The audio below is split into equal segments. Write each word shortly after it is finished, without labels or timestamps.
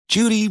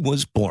Judy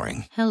was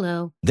boring.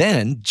 Hello.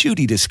 Then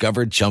Judy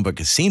discovered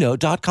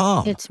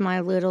ChumbaCasino.com. It's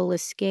my little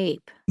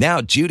escape. Now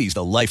Judy's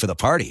the life of the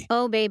party.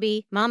 Oh,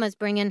 baby, mama's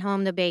bringing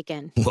home the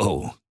bacon.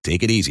 Whoa,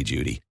 take it easy,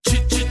 Judy.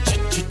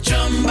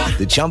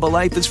 The Chumba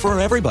life is for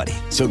everybody.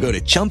 So go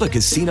to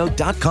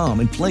ChumbaCasino.com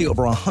and play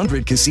over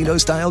 100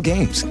 casino-style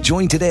games.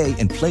 Join today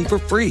and play for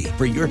free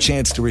for your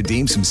chance to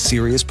redeem some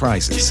serious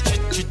prizes.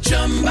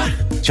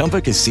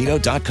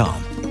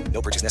 ChumbaCasino.com.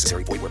 No purchase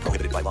necessary. Void where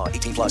prohibited by law.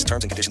 18 plus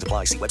terms and conditions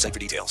apply. See website for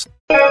details.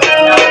 Elephant's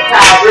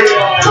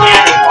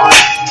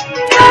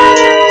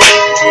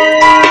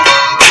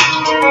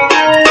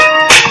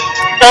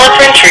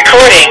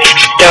recording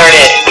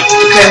started.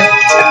 Okay.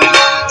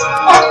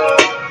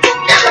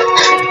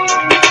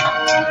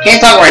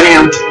 Can't talk right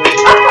now.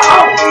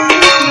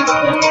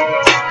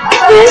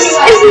 This is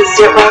a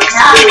Xerox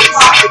Beats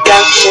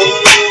production.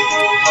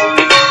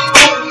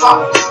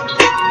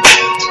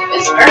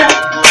 It's early.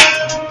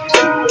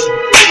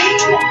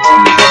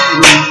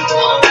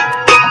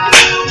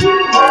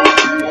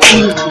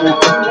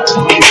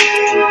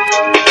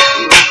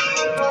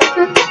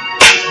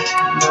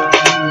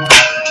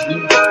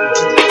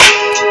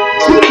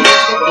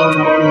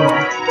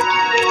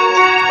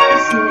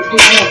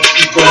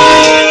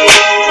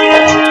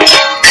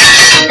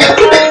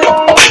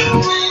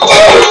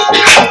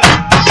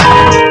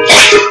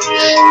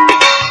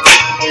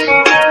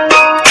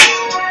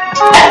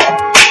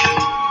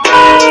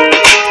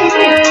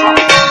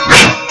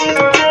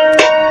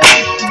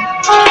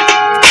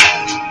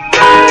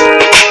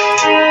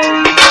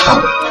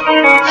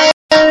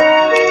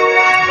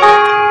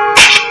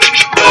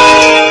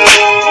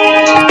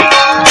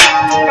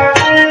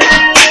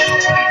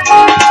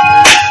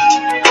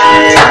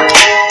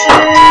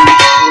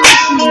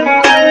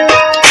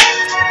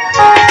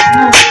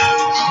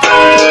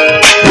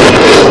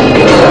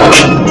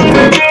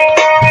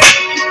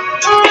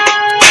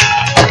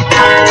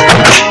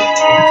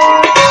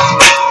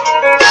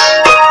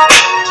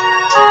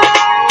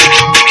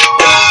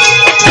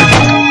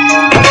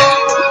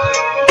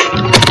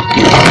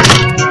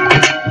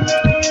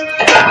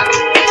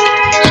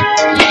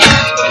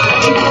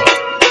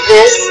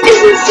 This is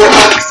a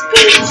Xerox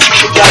Beats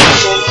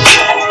production.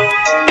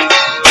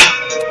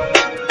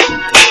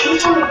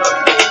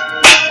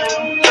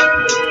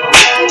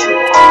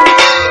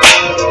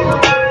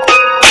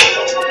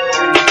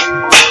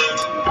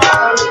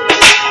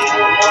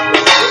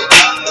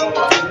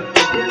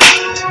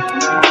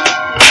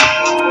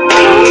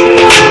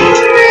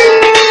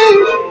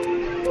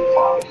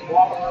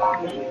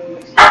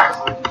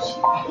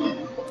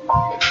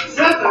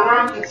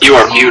 You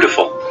are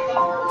beautiful.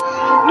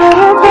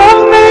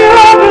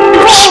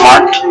 You're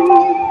smart.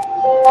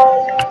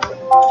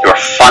 You're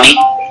funny.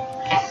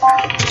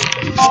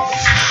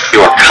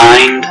 You're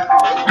kind.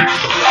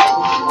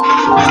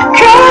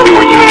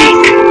 You're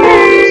unique.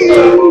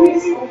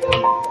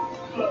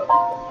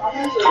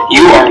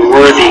 You are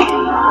worthy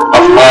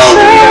of love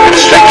and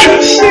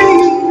affections.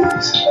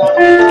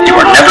 You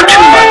are never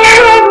too much,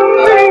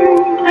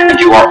 and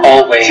you are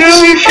always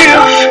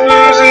enough.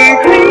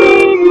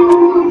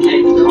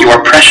 You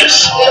are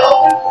precious.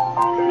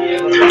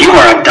 You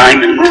are a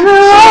diamond, a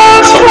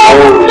rose,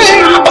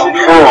 a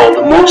pearl,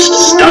 the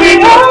most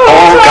stunning of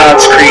all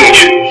God's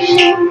creation.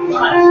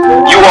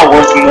 You are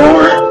worth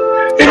more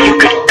than you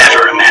could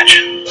ever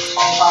imagine.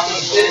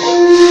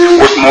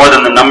 Worth more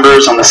than the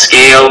numbers on the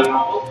scale,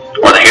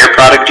 or the hair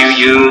product you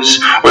use,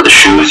 or the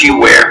shoes you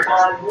wear.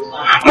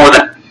 More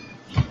than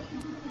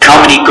how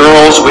many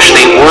girls wish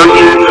they were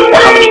you, or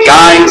how many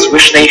guys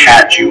wish they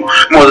had you.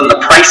 More than the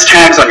price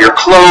tags on your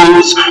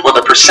clothes, or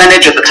the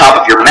percentage at the top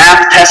of your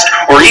math test,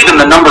 or even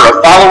the number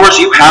of followers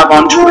you have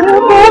on Twitter.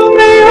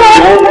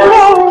 Your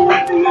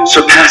worth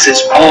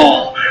surpasses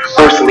all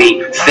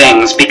earthly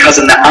things, because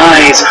in the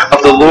eyes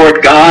of the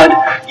Lord God,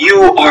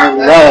 you are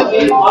loved,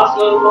 and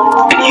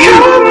you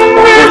are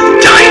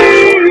worth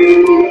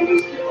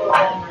dying for.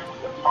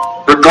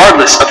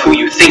 Regardless of who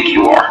you think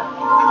you are.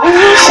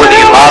 Whether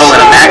you model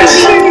in a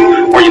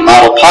magazine, or you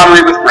model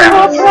pottery with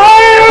grandma,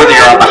 whether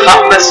you're on the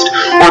hot list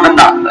or the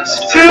not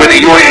list, whether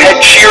you're a head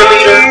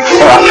cheerleader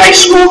or a high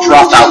school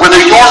dropout, whether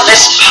you're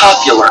Miss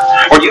Popular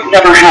or you've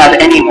never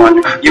had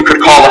anyone you could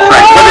call a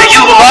friend, whether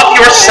you love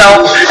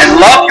yourself and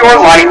love your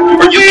life,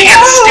 or you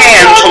can't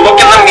stand to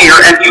look in the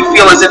mirror and you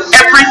feel as if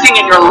everything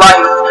in your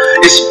life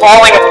is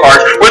falling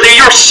apart, whether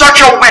you're such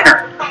a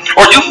winner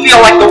or you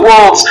feel like the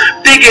world's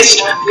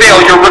biggest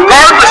failure,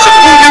 regardless of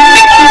who you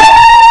think you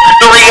are.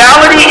 The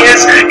reality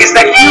is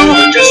that you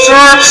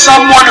deserve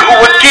someone who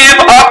would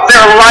give up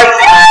their life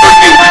for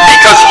you,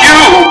 because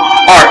you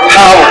are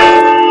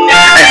powerful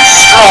and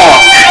strong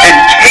and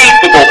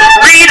capable.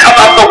 Read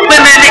about the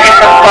women in the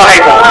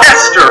Bible: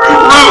 Esther,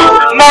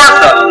 Ruth,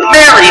 Martha,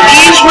 Mary.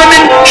 These women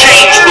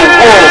changed the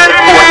world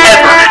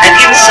forever. And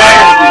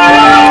inside of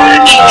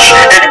you, each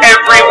and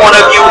every one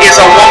of you is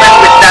a woman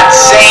with that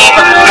same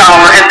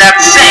power and that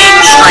same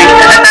strength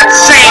and that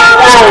same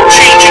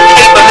world-changing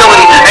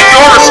capability. And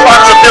your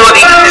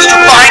responsibility is to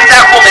find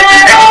that woman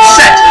and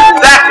set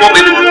that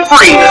woman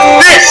free.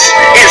 This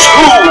is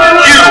who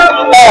you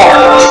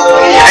are.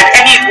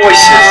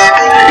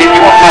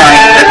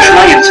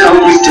 tell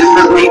you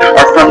differently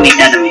are from the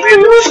enemy.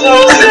 And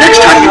the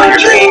next time you're in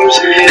your dreams,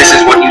 this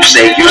is what you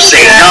say. You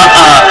say,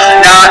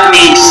 "Nuh-uh, not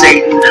me,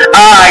 Satan.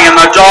 I am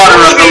a daughter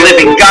of the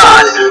living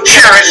God,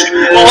 cherished,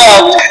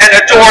 loved, and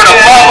adored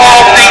above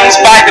all things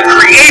by the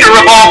Creator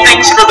of all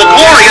things for the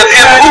glory of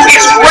Him who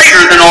is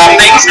greater than all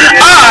things.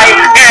 I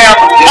am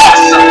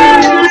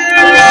awesome."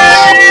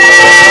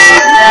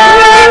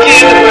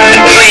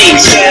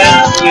 Please,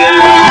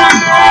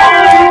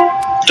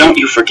 don't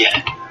you forget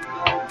it.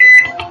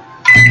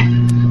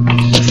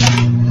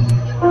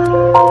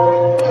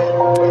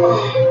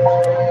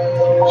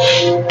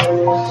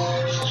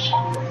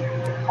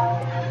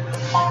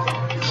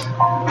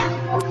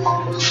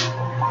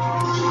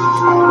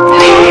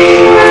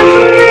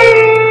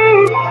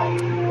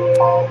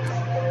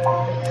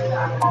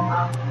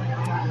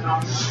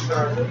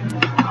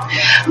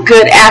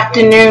 Good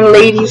afternoon,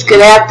 ladies.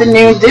 Good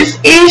afternoon. This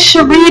is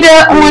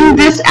Sharita on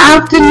this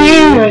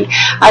afternoon.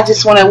 I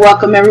just want to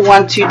welcome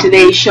everyone to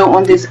today's show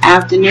on this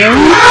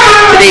afternoon.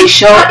 Today's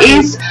show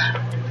is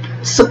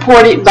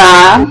supported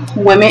by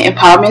Women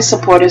Empowerment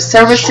Supportive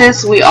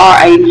Services. We are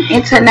an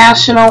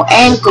international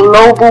and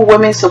global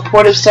women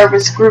supportive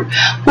service group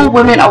for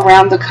women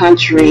around the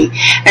country.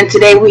 And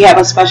today we have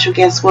a special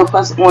guest with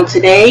us on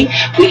today.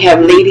 We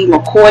have Lady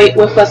McCoy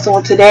with us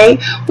on today.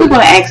 We're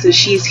going to ask if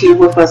she's here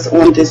with us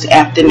on this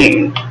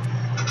afternoon.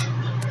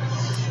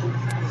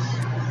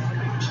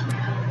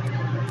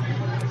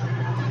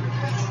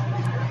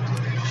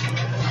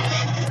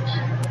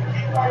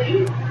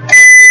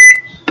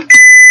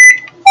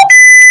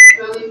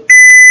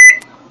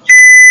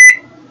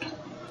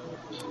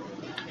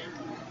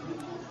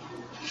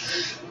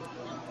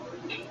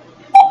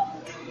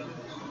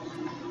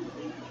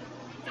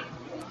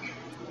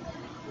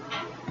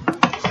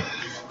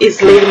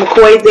 Is Lady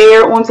McCoy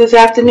there on this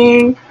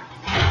afternoon?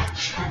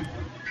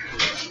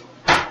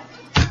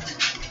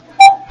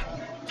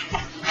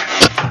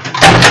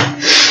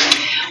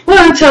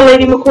 Well, until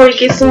Lady McCoy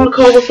gets on the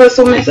call with us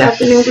on this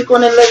afternoon, we're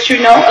going to let you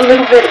know a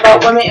little bit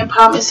about Women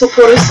Empowerment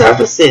Supportive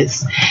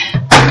Services.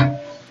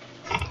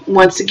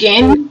 Once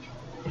again,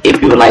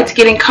 if you would like to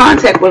get in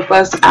contact with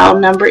us, our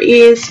number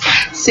is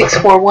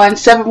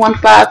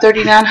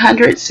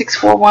 641-715-3900,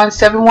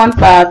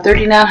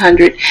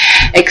 641-715-3900,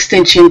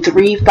 extension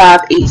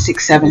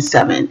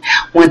 358677.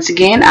 Once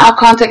again, our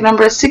contact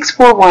number is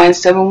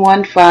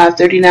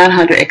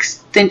 641-715-3900,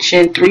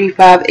 extension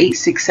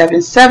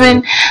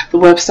 358677. The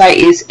website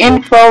is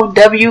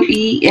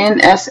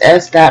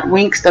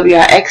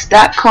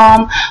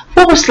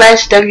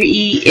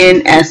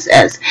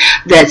info.wens.wix.com/WENSS.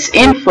 That's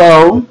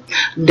info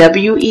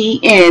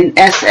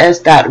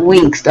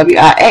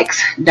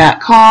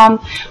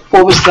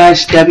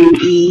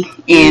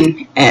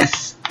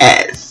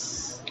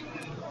wens.wix.com/WENSS.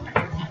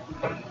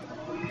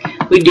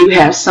 We do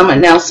have some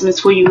announcements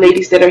for you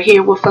ladies that are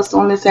here with us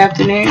on this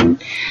afternoon.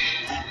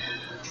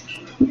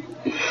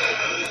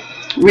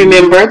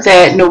 Remember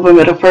that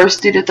November the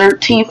 1st through the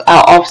 13th,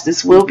 our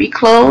offices will be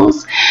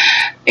closed.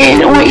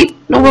 And on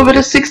November the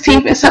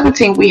 16th and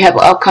 17th, we have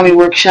an upcoming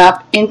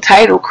workshop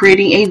entitled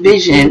Creating a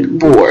Vision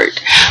Board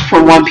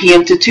from 1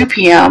 p.m. to 2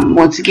 p.m.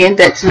 Once again,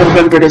 that's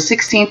November the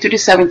 16th through the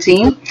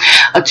 17th,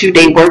 a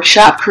 2-day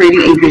workshop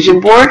Creating a Vision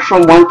Board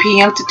from 1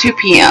 p.m. to 2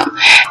 p.m.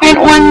 And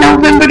on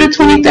November the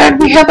 23rd,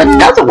 we have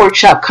another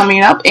workshop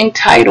coming up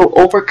entitled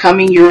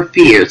Overcoming Your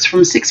Fears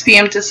from 6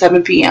 p.m. to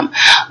 7 p.m.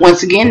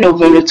 Once again,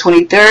 November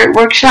 23rd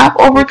workshop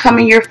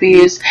Overcoming Your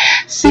Fears,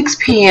 6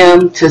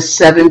 p.m. to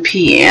 7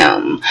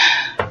 p.m.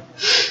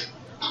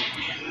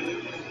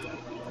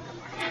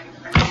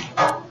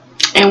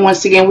 And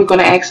once again, we're going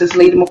to access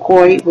Lady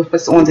McCoy with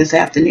us on this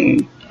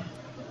afternoon.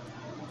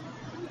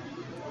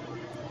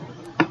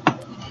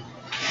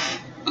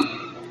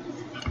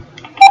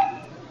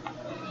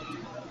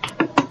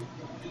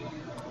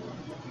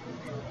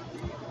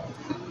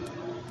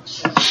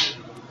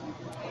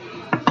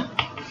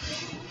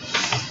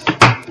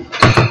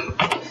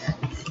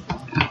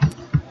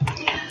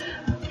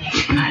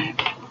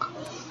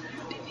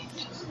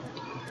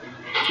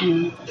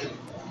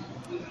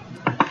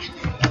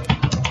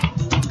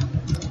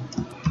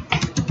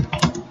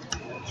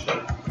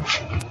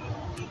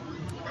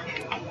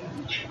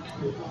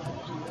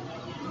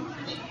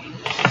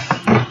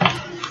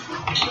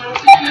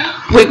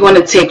 We're going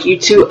to take you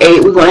to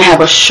we're going to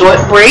have a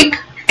short break,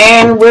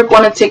 and we're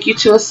going to take you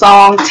to a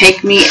song,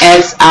 Take Me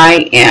As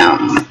I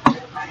Am.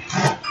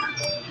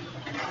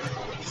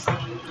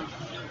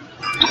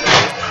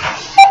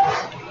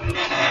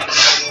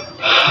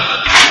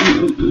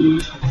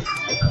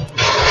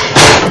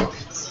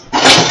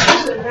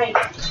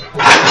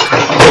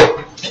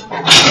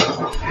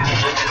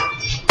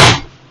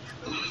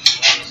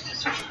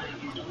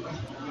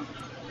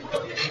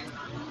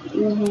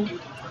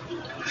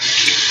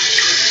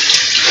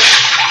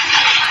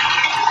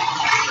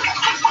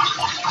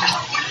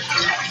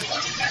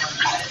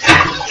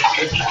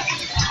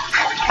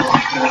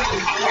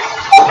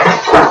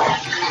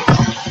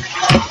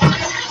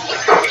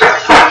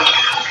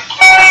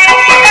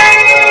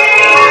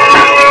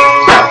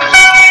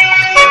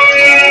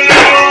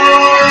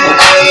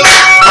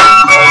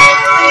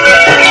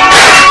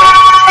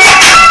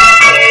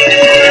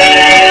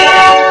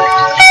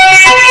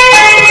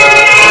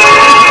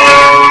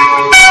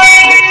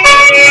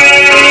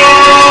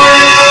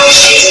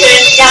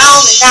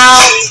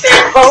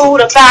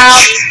 wrote about,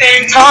 she's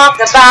been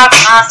talked about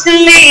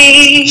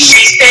constantly.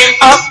 She's been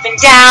up and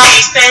down,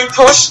 she's been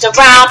pushed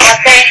around, but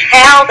they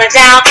held her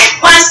down in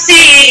one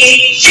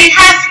seat. She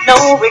has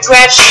no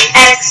regrets, she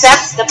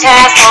accepts the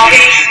past, all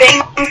these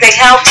things they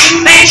help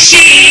make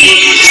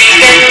she's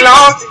been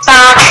lost and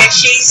found, and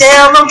she's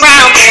still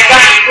around. There's a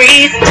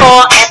reason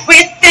for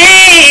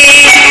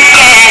everything.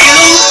 Yeah,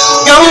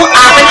 you know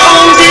I've been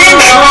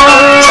holding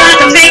on, trying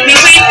to make me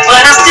weak,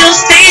 but I still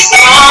stay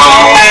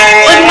strong.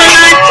 Put my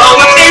life all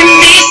up in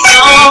these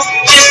songs,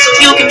 just so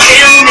you can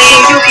feel me,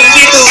 you can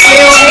get the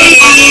real me.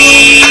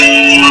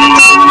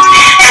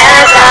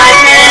 As I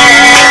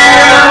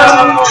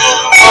am,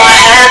 or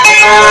have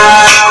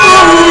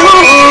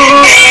nothing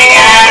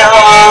at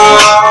all,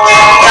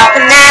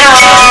 nothing at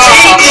all.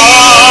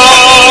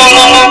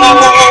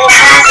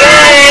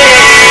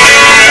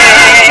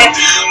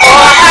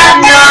 Or have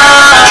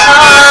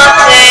nothing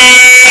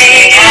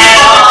at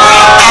all.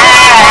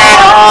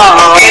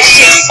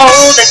 She's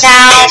older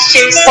now,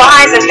 she's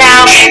wiser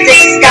now,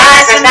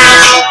 disguiser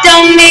now.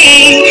 Don't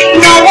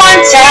need no one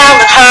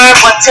telling her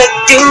what to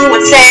do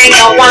and say,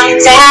 no one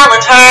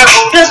telling her who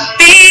to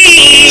be.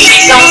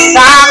 She's on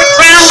solid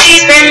ground,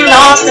 she's been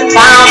lost and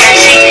found, and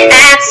she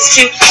answers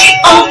to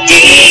G-O-D.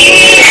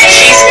 And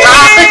she's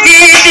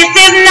positive this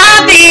is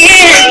not the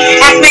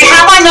end. Ask me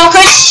how I know,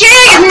 'cause she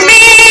is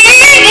me.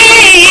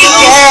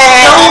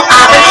 Yeah. No,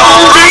 I've been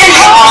holding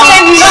on,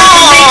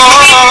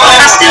 but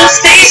I still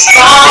stay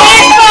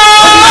strong.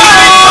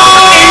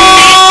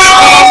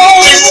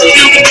 Just so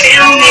you can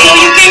feel me,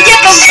 you can get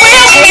the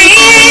real me.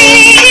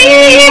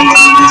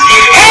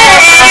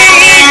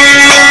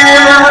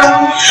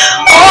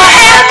 Or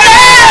have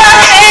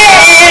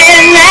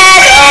nothing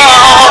at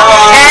all,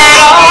 at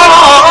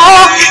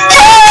all.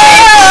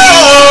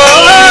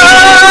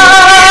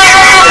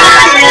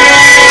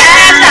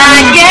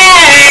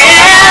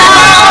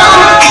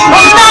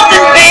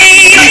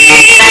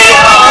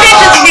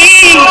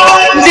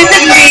 This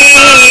is me,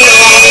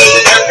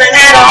 nothing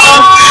at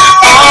all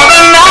or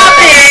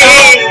nothing.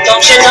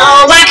 Don't you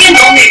know I can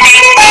only be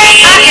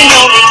me, I can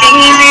only be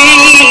me,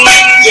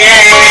 yeah,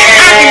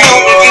 I can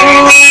only be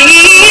me,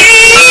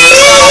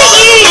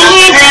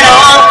 nothing at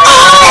all,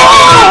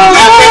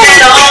 nothing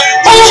at all.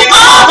 Don't you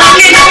know I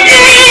can only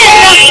be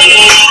me,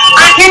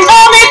 I can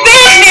only be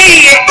me,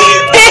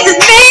 this is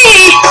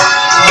me.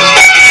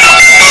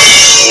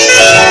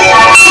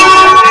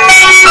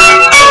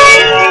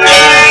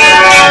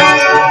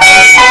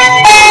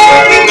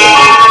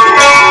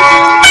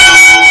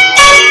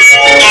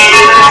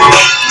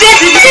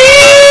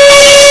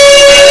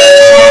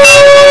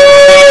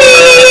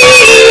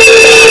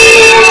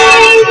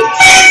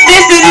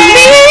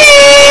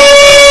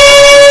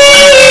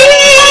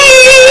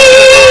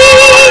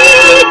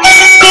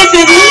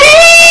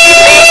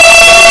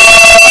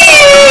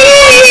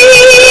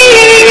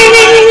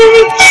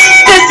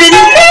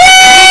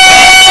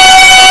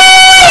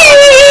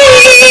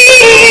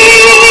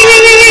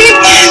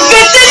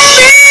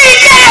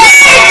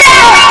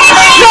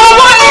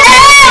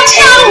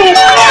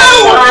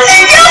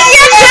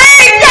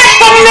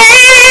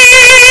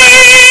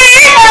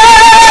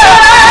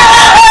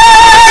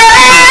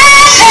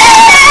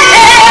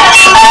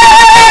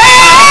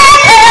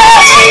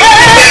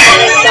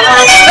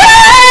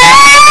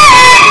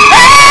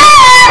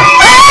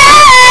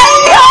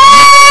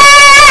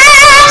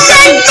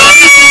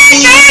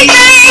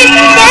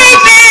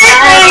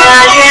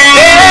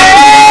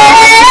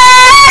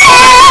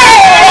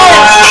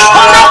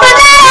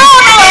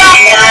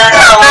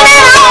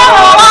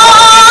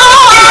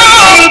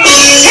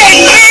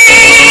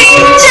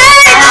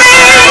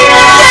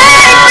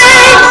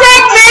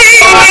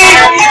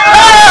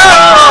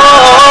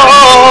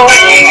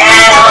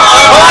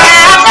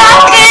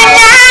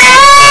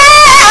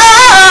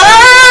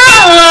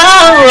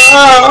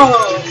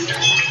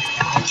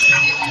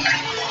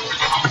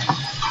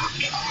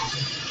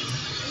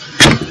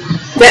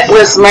 That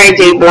was Mary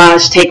J.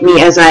 Blige, Take Me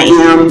As I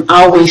Am.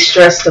 I always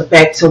stress the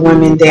fact to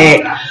women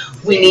that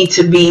we need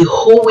to be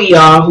who we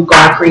are, who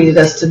God created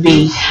us to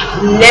be.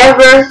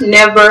 Never,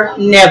 never,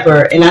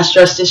 never, and I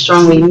stress this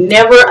strongly,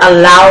 never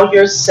allow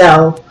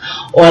yourself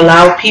or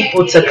allow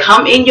people to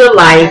come in your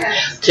life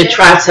to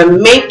try to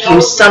make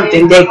you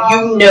something that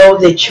you know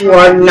that you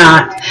are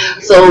not.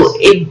 So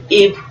if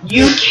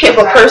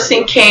a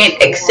person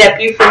can't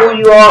accept you for who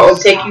you are or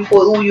take you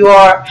for who you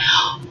are,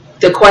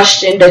 the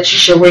question that you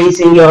should raise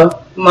in your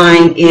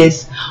mind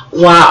is,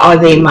 why are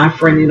they my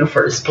friend in the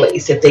first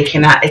place? If they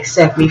cannot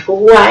accept me for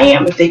who I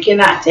am, if they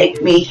cannot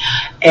take me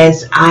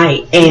as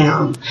I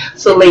am.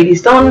 So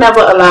ladies, don't never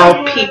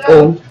allow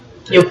people,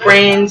 your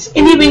friends,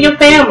 and even your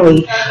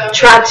family,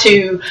 try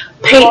to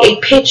paint a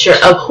picture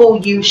of who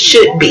you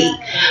should be.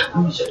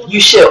 You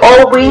should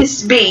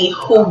always be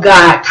who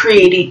God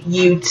created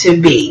you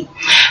to be.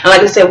 And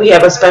like I said, we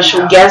have a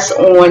special guest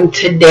on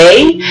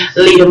today,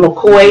 Lita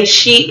McCoy.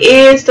 She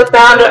is the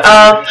founder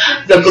of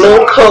the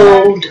Glow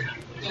Code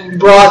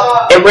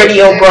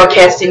Radio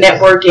Broadcasting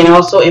Network, and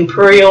also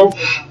Imperial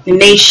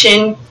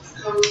Nation,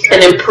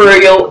 an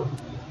Imperial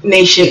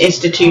Nation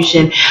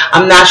Institution.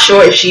 I'm not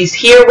sure if she's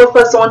here with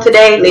us on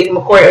today. Lady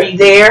McCoy, are you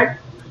there?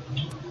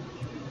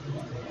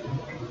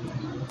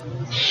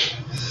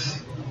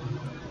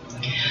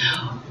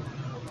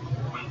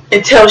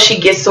 Until she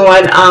gets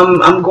on,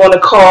 I'm going to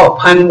call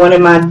upon one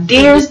of my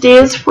dearest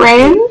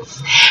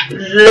friends,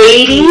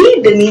 Lady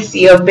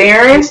Denicia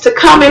Behrens, to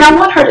come, and I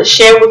want her to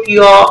share with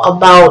you all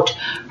about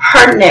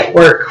her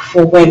network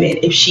for women,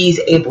 if she's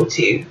able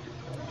to.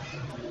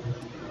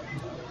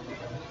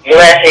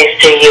 Blessings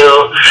to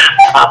you,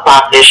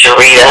 Prophet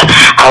Sharita.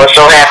 I was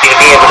so happy to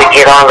be able to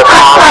get on the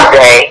call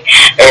today,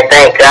 and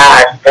thank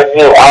God for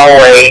you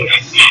always.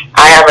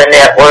 I have a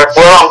network.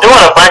 Well, I'm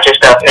doing a bunch of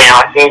stuff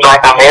now. It seems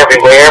like I'm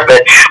everywhere,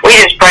 but we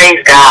just praise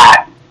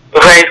God.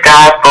 We praise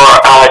God for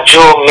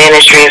Jewel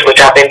Ministries, which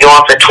I've been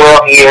doing for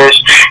 12 years,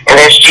 and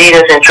that's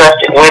Jesus and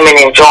Trusted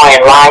Women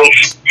Enjoying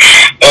Life.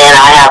 And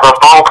I have a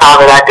phone call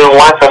that I do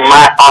once a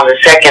month on the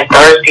second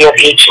Thursday of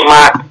each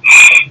month.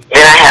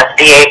 Then I have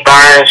D.A.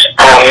 Burns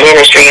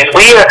Ministries.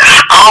 We are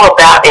all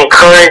about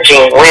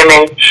encouraging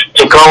women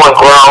to go and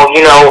grow.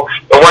 You know,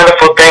 the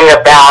wonderful thing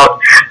about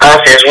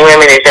us as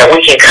women is that we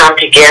can come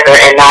together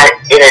and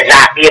it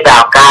not be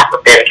about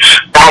gossip and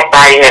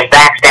backbiting and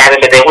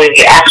backstabbing, but that we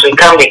can actually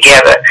come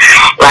together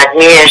like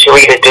me and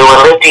Sharita do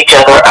and lift each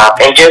other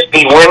up and just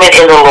be women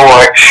in the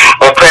Lord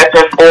and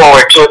pressing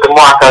forward toward the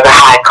mark of the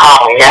high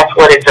calling. That's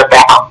what it's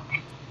about.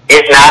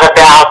 It's not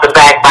about the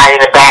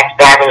backbiting, the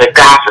backstabbing, the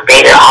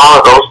gossiping, and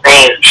all of those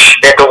things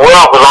that the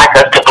world would like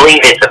us to believe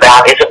it's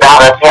about. It's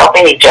about us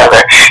helping each other,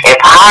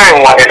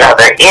 empowering one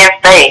another in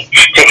faith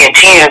to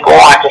continue to go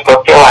on to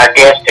fulfill our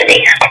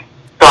destinies.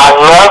 So I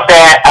love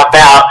that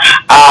about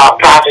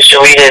Prophet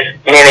Sharita's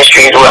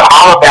ministries. We're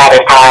all about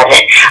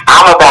empowerment.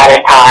 I'm about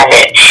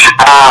empowerment.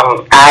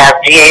 I have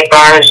D.A.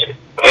 Burns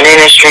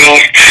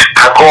Ministries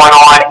going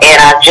on, and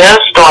I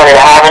just started.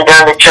 I haven't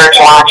done the church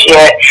launch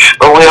yet,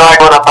 but we are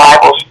doing a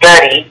Bible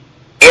study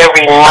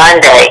every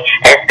Monday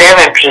at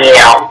 7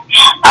 p.m.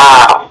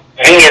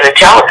 Via the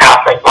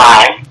teleconference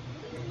line,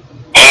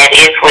 and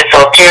it's with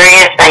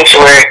Soterian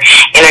Sanctuary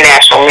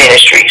International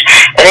Ministries.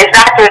 And it's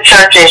not the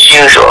church as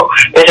usual.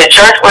 It's a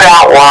church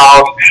without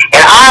walls,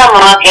 and I'm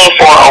looking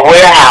for a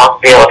warehouse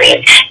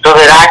building so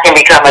that I can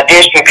become a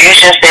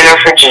distribution center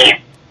for Jesus.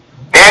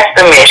 That's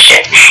the mission.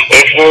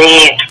 If you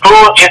need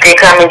food, you can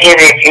come and get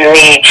it. If you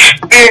need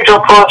spiritual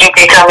food, you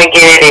can come and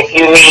get it. If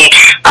you need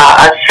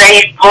a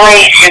safe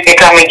place, you can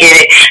come and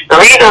get it. So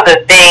these are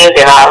the things,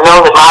 and I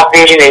know that my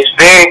vision is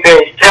very,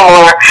 very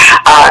similar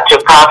to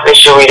Prophet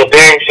Sharita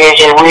Behrens'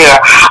 vision. We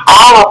are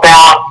all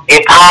about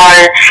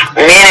empowering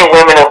men and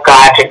women of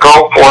God to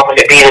go forth and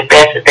to be the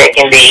best that they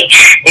can be.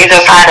 You can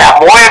find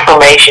out more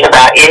information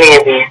about any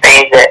of these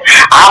things that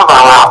I'm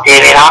out there,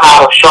 and I'm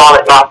out of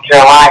Charlotte, North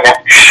Carolina.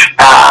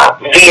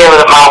 Via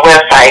my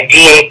website,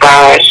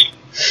 DABurns,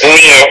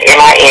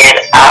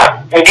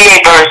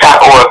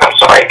 DABurns.org,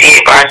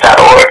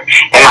 DABurns.org,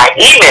 and my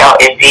email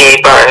is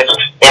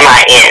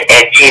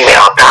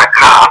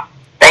DABurns@gmail.com.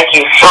 Thank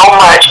you so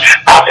much,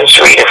 Dr.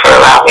 Sharita, for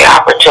allowing me the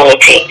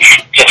opportunity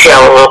to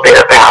tell a little bit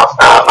about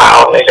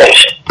my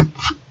organization.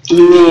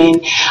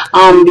 Amen.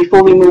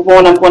 Before we move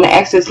on, I'm going to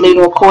ask this Lady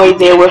McCoy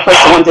there with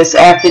us on this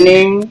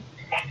afternoon.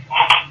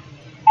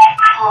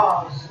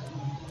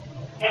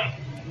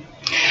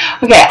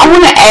 Okay, I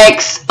want to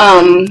ask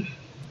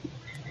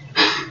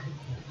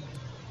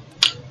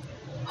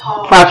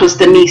Prophet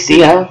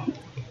Denicia,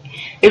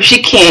 if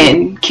she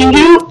can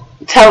you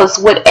tell us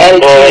what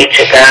attitude, Glory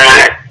to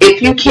God.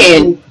 If you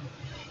can,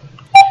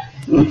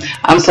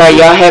 I'm sorry,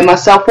 y'all had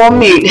myself on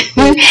mute,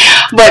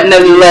 but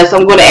nevertheless,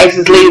 I'm going to ask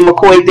this Lady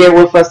McCoy there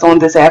with us on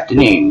this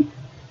afternoon.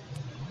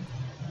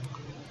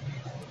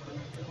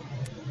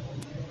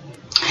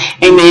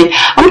 Amen.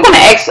 I'm going to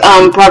ask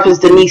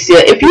Prophet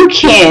Denicia, if you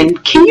can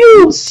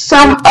you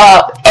sum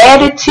up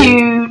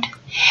attitude,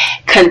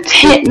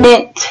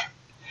 contentment,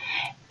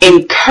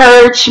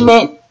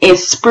 encouragement, and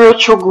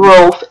spiritual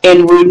growth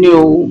and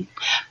renewal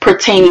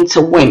pertaining to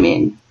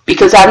women?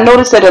 Because I've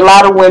noticed that a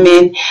lot of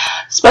women,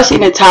 especially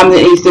in the time and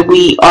age that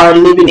we are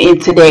living in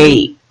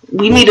today,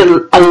 we need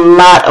a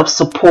lot of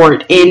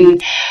support.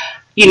 And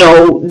you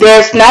know,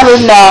 there's not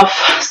enough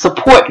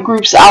support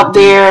groups out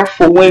there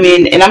for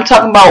women, and I'm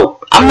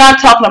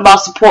not talking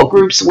about support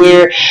groups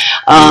where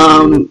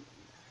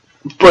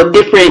for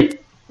different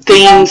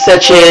things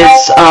such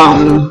as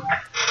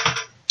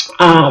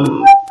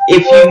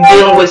if you're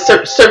dealing with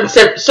certain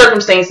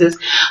circumstances,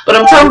 but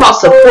I'm talking about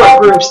support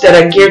groups that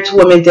are geared to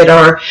women that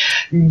are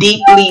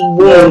deeply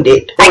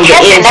wounded on the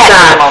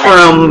inside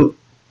from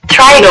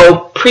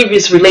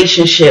previous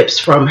relationships,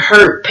 from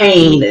hurt,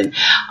 pain, and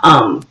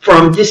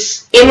from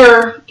this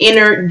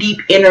deep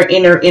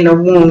inner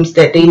wounds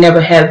that they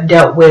never have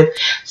dealt with,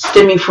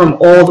 stemming from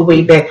all the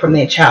way back from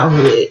their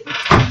childhood.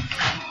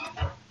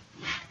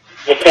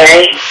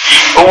 Okay?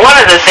 Well, one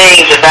of the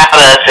things about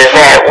us is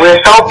that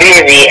we're so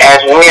busy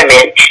as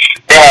women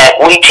that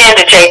we tend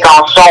to take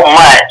on so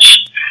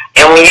much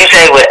And when you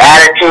say with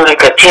attitude and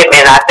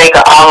contentment, I think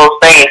of all those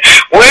things.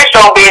 We're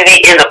so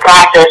busy in the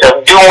process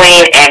of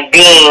doing and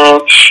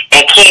being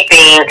and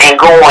keeping and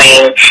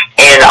going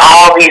and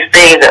all these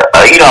things,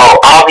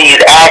 all these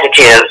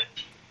adjectives.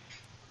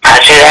 I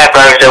should have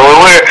verbs that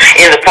we're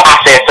in the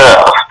process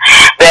of,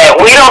 that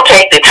we don't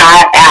take the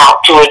time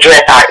out to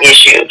address our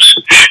issues.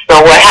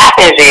 So what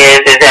happens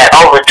is that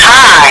over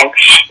time,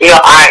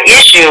 our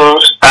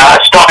issues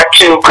start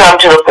to come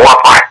to the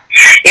forefront.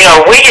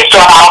 We can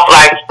start off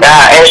like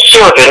as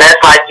children.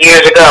 That's like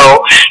years ago.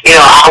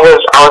 I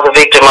was a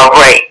victim of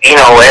rape.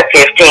 At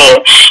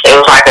 15, it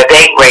was like a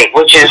date rape,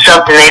 which is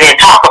something they didn't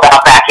talk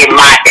about back in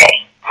my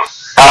day.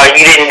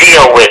 You didn't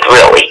deal with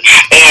really,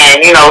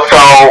 and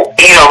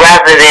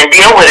rather than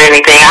deal with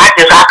anything,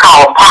 I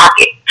call them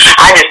pocket.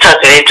 I just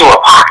tucked it into a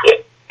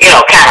pocket.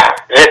 Kind of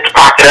zipped the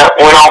pocket up,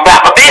 went on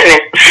about my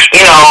business,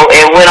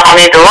 and went on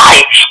into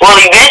life. Well,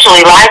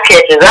 eventually life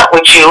catches up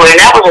with you, and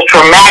that was a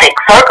traumatic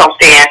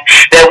circumstance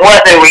that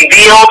wasn't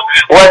revealed,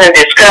 wasn't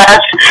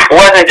discussed,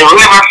 wasn't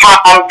delivered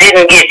from,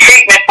 didn't get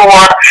treatment for,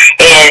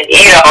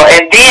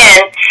 and then,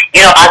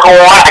 I go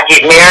on, I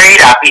get married,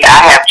 I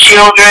have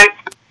children,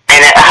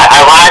 and I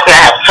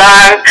have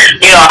sons,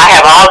 I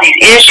have all these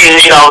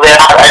issues, that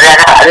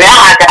now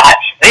I got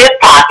this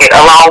pocket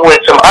along with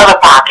some other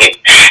pockets.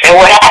 And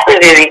what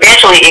happens is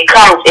eventually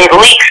it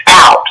leaks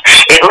out.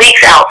 It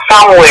leaks out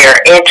somewhere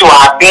into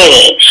our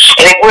being.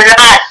 And if we're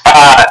not,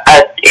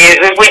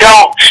 if we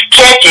don't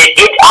catch it,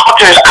 it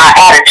alters our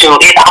attitude.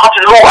 It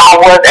alters who I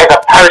was as a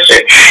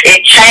person.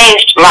 It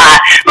changed my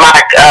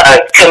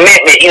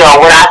commitment.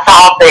 When I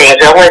saw things,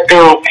 I went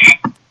through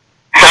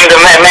some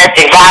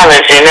domestic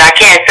violence, and I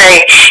can't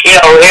say,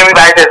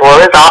 everybody says, well,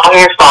 it's all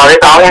his fault,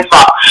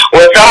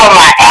 Well, some of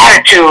my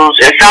attitudes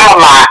and some of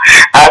my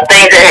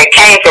things that had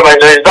came from as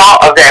a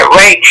result of that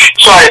rape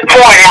started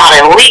pouring out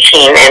and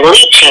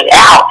leaching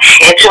out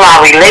into my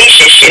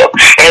relationship.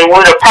 And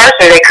with a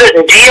person that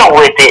couldn't deal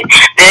with it,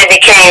 then it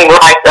became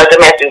like a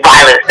domestic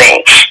violence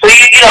thing.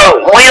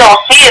 So, we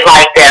don't see it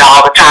like that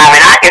all the time,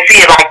 and I can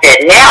see it like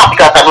that now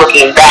because I'm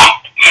looking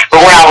back.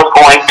 But when I was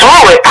going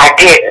through it, I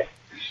didn't.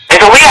 And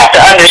so we have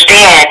to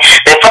understand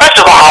that, first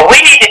of all, we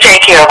need to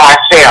take care of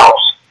ourselves.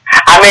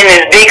 I'm in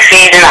this big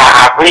season.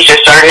 I've reached a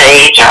certain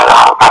age.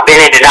 I've been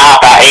in denial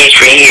about age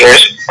for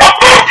years.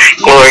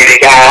 Glory to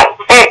God.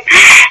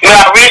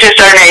 I've reached a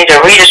certain age.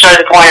 I've reached a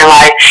certain point in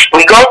life.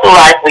 We go through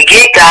life. We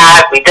get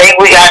God. We think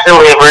we got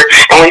delivered.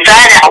 And we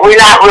find out we're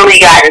not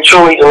really gotten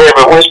truly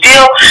delivered. We're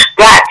still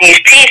got these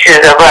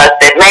pieces of us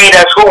that made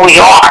us who we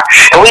are.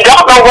 And we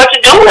don't know what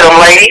to do with them,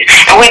 ladies.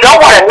 And we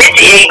don't want to admit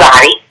to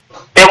anybody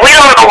that we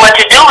don't know what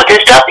to do with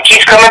this stuff that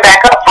keeps coming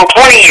back up from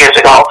 20 years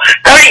ago,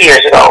 30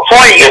 years ago,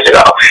 40 years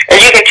ago.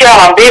 As you can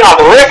tell, I'm big on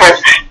deliverance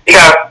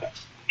because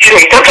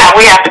sometimes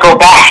we have to go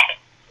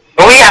back.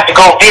 And we have to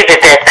go visit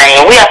that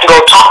thing, and we have to go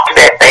talk to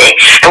that thing,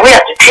 and we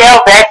have to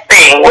tell that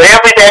thing,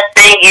 whatever that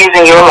thing is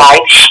in your life,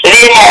 that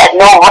it had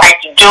no right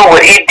to do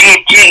what it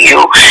did to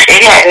you.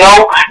 It had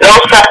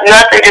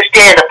nothing to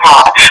stand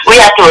upon. We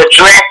have to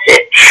address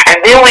it, and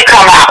then we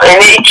come out,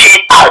 and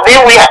then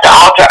we have to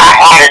alter our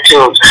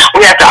attitudes.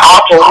 We have to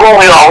alter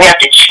who we are. We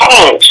have to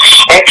change.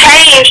 And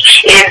change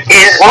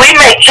is we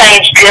make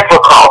change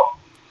difficult.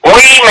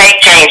 We make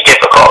change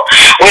difficult.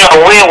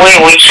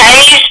 We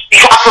change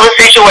because of a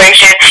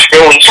situation,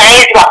 then we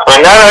change because of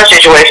another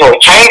situation,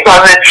 we change because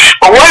of it.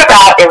 But what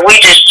about if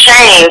we just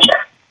change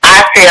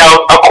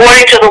ourselves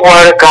according to the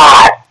Word of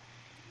God?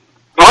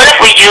 What if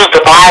we use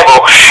the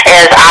Bible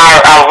as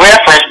our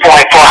reference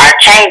point for our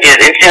changes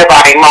instead of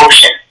our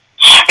emotions?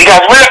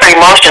 Because we're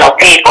emotional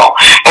people,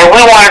 and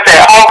we want to say,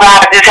 oh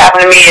God, this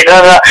happened to me,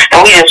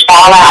 and we just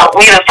fall out.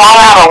 We either fall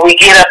out or we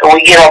get up and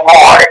we get up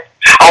hard.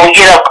 Or we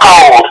get up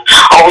cold,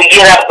 or we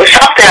get up,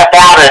 something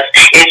about us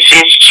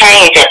is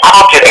changed and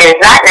altered, and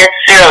it's not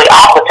necessarily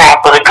all the time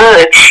for the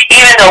good,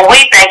 even though we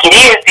think it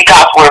is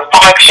because we're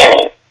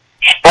functioning.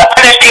 But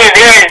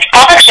understand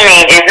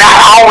functioning is not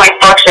always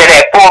functioning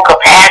at full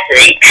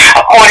capacity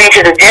according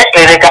to the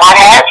destiny that God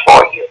has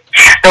for you.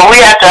 So we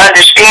have to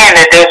understand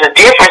that there's a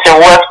difference in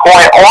what's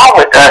going on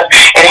with us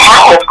and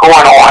how it's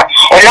going on.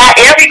 And not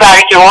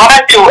everybody can run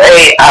to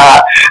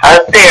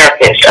a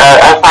therapist,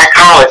 a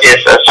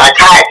psychologist, a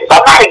psychiatrist.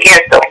 I'm not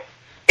against them.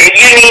 If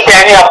you need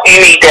that help,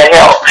 you need that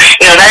help.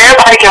 Not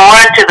everybody can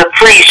run to the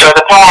priest or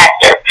the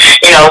pastor.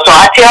 So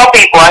I tell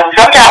people,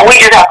 sometimes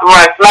we just have to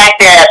run smack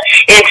dab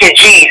into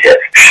Jesus.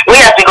 We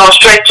have to go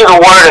straight to the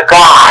Word of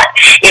God.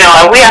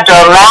 And we have to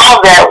allow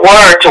that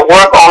Word to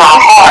work on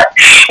our heart.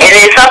 And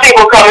then some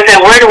people come and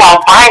say, where do I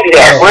find it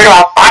at? Where do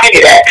I find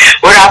it at?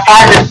 Where do I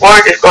find this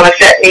Word that's going to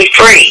set me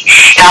free?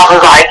 And I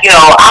was like,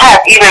 I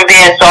have even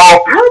been so,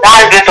 God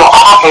has been so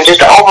awesome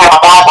just to open my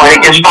Bible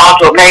and it just falls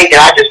to a page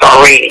and I just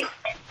start reading.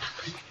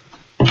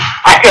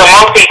 I tell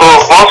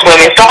most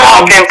women, start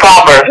off in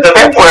Proverbs, because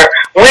that's where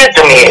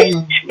wisdom is.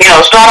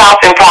 Start off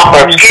in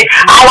Proverbs.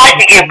 I like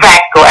to give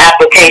practical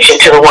application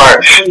to the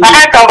word.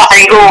 Find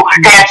somebody who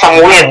has some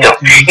wisdom.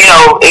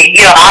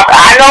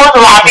 I know there's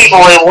a lot of people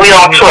we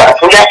don't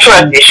trust. We got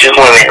trust issues,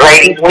 women,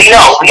 ladies. We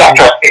know we got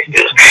trust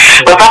issues.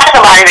 But find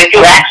somebody that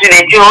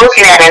you're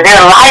looking at and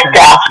their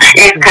lifestyle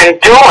is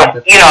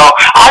congruent.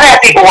 I've had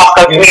people walk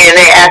up to me and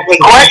they ask me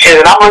questions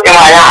and I'm looking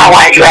like,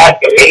 why are you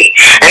asking me?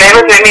 And they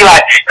look at me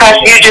like, cause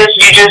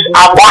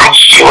I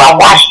watched your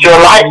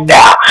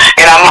lifestyle.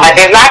 And I'm like,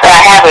 it's not that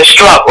I haven't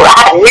struggled.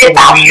 I admit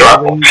I've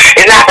struggled.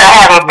 It's not that I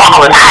haven't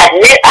fallen. I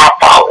admit I've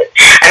fallen.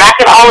 And I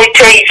can only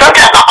tell you,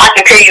 sometimes all I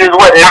can tell you is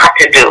what not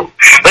to do.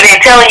 But in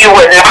telling you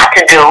what not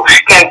to do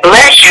can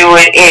bless you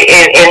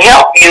and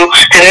help you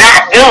to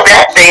not do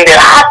that thing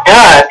that I've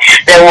done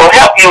that will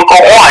help you go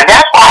on.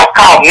 That's why it's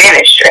called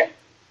ministry.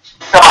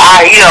 So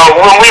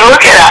when we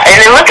look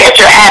at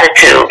your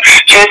attitude,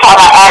 she was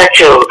talking about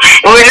attitude.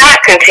 We're not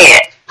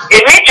content.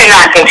 Admit you're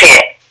not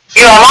content.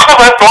 A lot of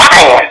us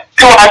lying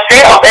to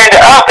ourselves and to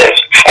others.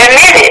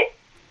 Admit it.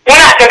 We're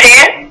not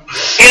content.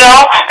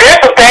 There's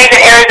some things in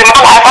areas in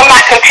my life I'm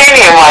not content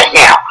in right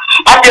now.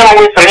 I'm dealing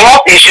with some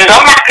health issues.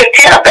 I'm not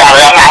content about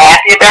it. I'm not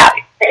happy about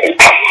it.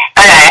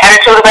 I got an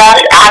attitude about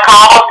it. I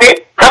caused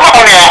it. Come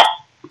on now.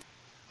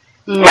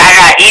 I'm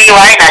not eating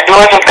right, not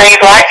doing some things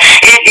right.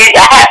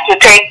 I have to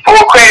take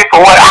full credit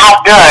for what I've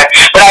done,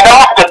 but I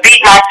don't have to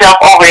beat myself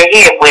over the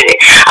head with it.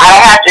 I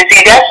don't have to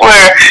see. That's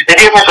where the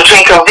difference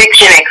between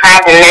conviction and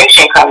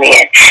condemnation come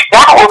in.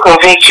 God will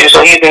convict you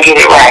so you can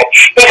get it right.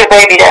 He said,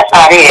 baby, that's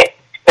not it.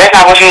 That's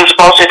not what you were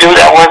supposed to do.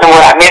 That wasn't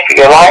what I meant for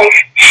your life.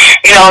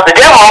 The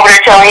devil over there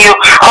telling you,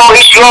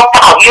 it's your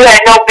fault. You had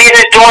no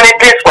business doing it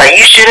this way.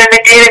 You shouldn't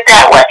have did it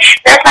that way.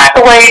 That's not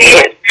the way it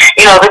is.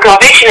 The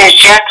conviction is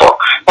gentle.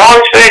 The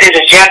Holy Spirit is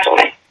a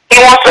gentleman. He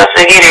wants us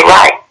to get it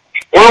right.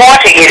 We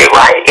want to get it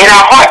right. In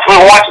our hearts, we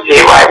want to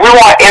get it right. We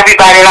want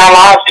everybody in our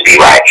lives to be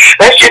right.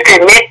 Let's just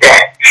admit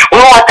that. We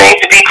want things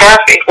to be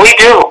perfect. We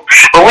do.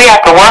 But we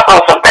have to work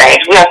on some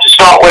things. We have to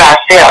start with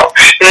ourselves.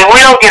 Because if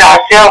we don't get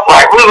ourselves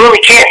right, we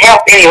really can't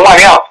help anyone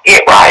else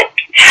get right.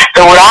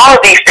 So with all of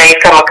these things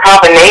come a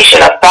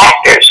combination of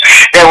factors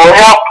that will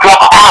help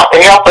draw out and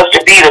help us to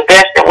be the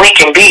best that we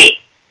can be.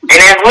 And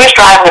as we're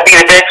striving to be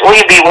the best we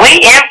be,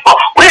 we are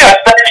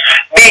such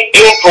big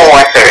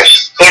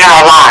influencers in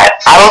our lives.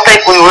 I don't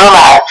think we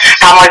realize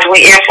how much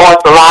we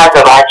influence the lives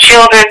of our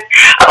children,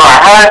 of our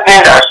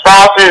husbands, our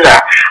spouses, our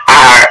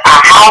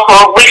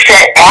household. We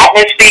set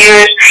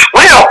atmospheres.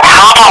 We are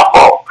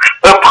powerful.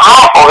 We're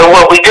powerful in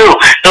what we do.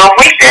 So if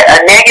we set a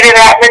negative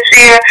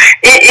atmosphere,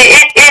 it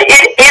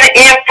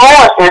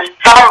influences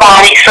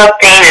somebody,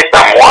 something, and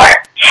someone.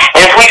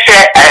 And if we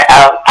set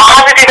a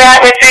positive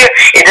atmosphere,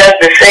 it does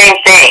the same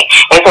thing.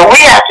 And so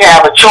we have to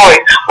have a choice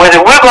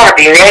whether we're going to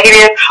be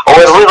negative or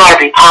whether we're going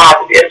to be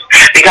positive.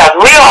 Because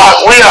we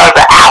are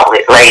the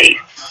outlet, ladies,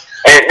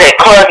 that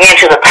plug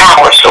into the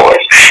power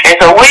source. And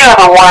so we are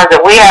the ones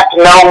that we have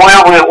to know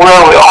where we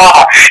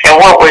are and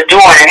what we're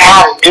doing and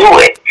how to do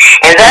it.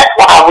 And that's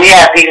why we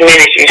have these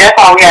ministries. That's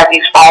why we have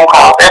these phone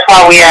calls. That's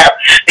why we have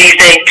these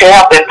things to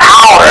help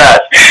empower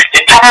us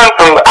to turn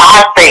from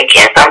our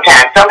thinking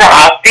sometimes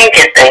our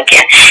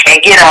thinking,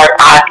 and get our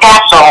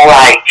capsule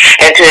right,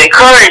 and to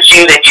encourage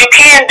you that you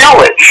can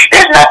do it.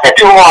 There's nothing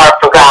too hard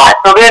for God.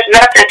 So there's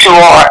nothing too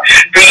hard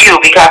for you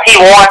because He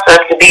wants us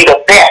to be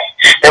the best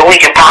that we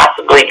can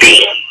possibly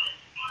be.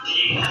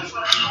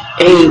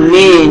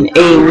 Amen.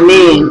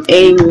 Amen.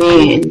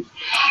 Amen.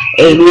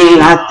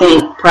 Amen. I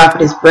thank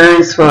Prophetess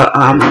Burns for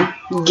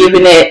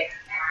giving that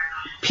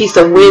piece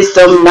of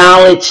wisdom,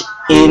 knowledge,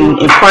 and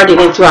imparting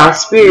into our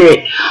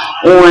spirit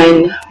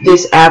on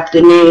this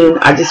afternoon.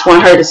 I just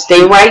want her to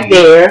stay right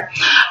there.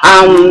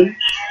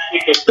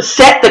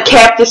 Set the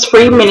Captives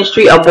Free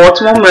Ministry of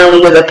Baltimore,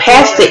 Maryland, where the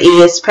pastor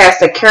is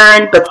Pastor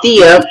Karen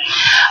Bethia.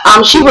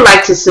 She would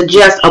like to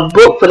suggest a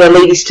book for the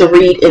ladies to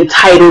read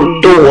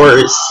entitled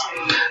Doors.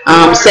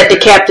 Set the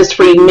Captives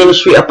Free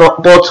Ministry of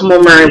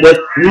Baltimore, Maryland.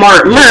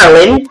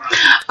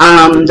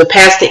 The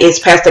pastor is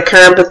Pastor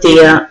Karen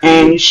Bethia,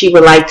 and she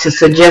would like to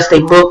suggest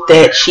a book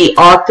that she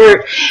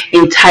authored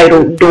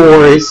entitled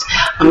Doors.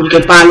 You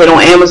can find it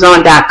on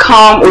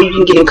Amazon.com, or you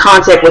can get in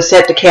contact with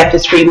Set the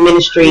Captives Free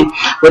Ministry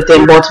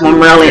within Baltimore,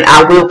 Maryland.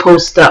 I will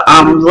post the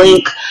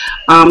link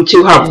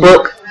to her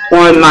book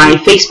on my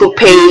Facebook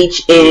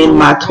page and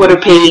my Twitter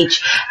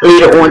page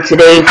later on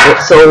today.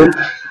 So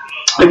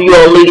if you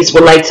all ladies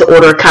would like to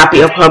order a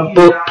copy of her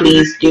book,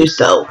 please do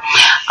so,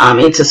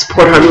 and to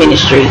support her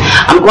ministry.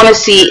 I'm going to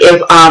see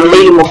if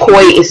Lady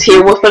McCoy is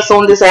here with us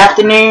on this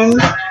afternoon.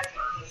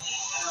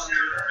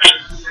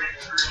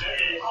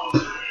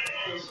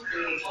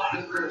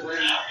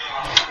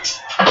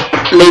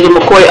 Lady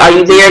McCoy, are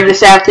you there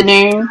this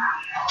afternoon?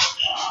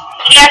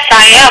 Yes,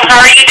 I am.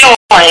 How are you doing?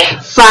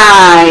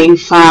 Fine.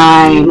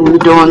 We're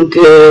doing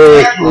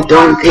good.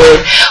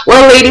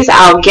 Well, ladies,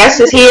 our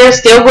guest is here.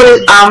 Still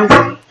with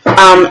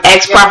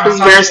ask Prophetess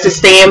Burns to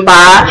stand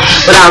by,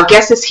 but our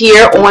guest is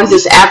here on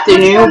this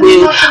afternoon.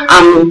 We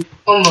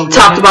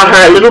talked about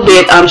her a little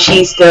bit.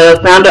 She's the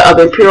founder of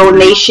Imperial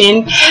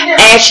Nation,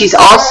 and she's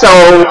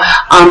also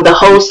the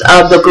host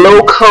of the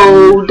Glow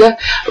Code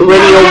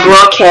Radio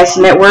Broadcast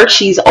Network.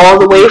 She's all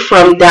the way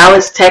from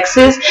Dallas,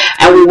 Texas,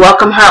 and we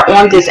welcome her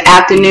on this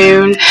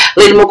afternoon.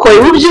 Lady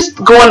McCoy, we were just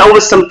going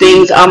over some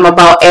things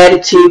about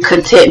attitude,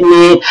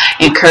 contentment,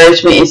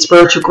 encouragement, and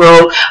spiritual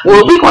growth.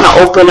 Well, we're going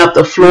to open up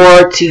the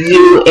floor to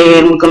you,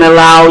 and we're going to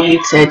allow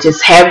you to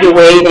just have your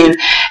way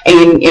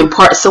and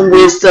impart some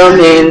wisdom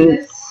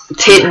and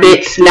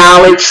tidbits,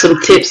 knowledge, some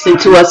tips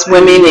into us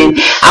women. And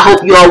I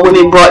hope you all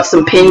women brought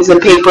some pens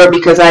and paper,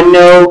 because I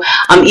know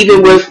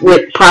even with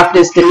what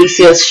Prophetess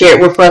Denicia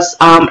shared with us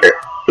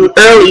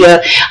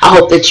earlier, I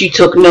hope that you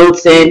took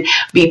notes and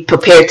be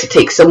prepared to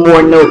take some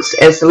more notes.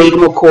 As Lady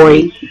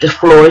McCoy, the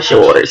floor is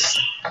yours.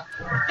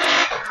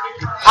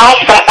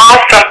 Awesome.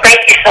 Thank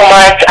you so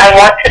much. I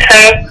want to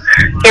say,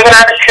 give it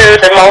honor to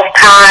the Most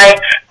High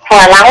for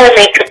allowing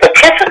me to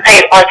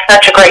participate on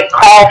such a great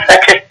call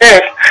such as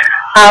this.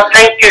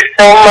 Thank you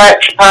so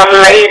much,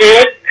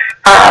 ladies,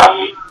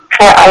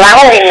 for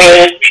allowing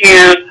me to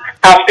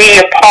be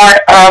a part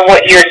of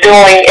what you're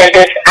doing in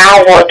this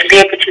hour, to be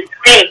able to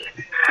speak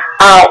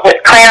with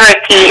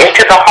clarity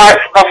into the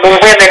hearts of the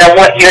women of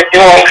what you're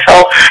doing.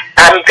 So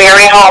I'm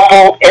very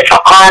humble. It's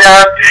an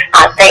honor.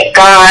 I thank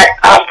God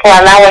for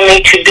allowing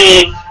me to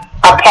be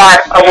a part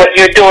of what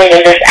you're doing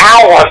in this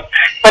hour.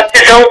 But to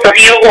those of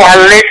you who are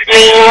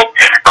listening,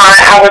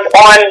 I was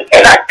on,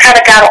 and I kind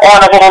of got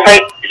on a little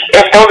late.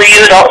 If those of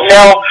you who don't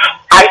know,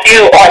 I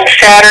do on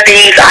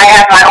Saturdays, I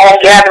have my own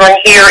gathering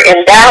here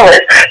in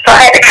Dallas. So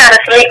I had to kind of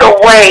sneak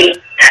away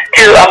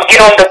to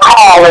get on the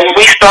call, and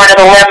we started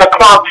at 11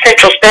 o'clock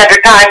Central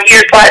Standard Time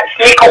here, so I had to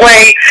sneak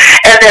away,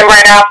 and then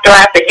right after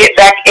I have to get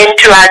back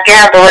into our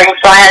gathering,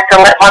 so I had to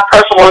let my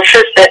personal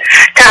assistant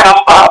kind of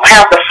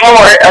have the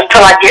floor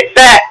until I get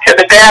back to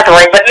the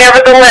gathering. But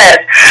nevertheless,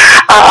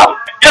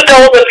 to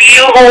those of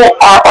you who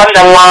are on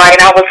the line,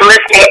 I was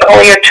listening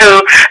earlier to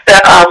the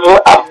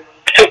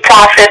to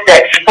Prophet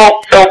that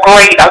spoke so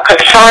great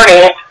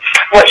concerning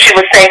what she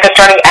was saying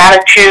concerning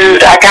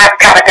attitude. I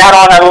kind of got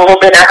on a little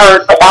bit and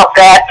heard about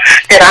that.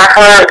 Then I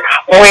heard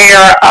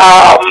where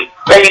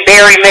Lady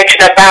Berry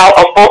mentioned about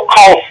a book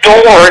called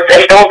Doors,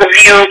 and those of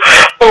you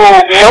who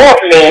know of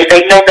me,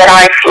 they know that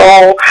I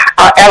flow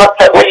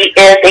eloquently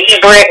in the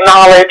Hebrew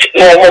knowledge.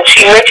 And when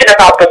she mentioned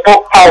about the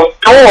book called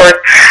Doors,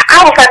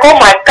 I was like, oh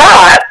my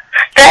God,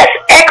 that's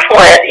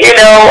excellent,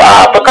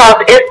 because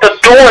it's the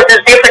doors,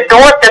 there's different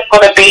doors that's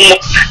going to be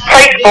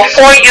placed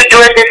before you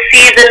during this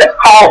season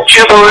called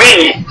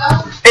Jubilee.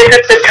 This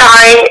is the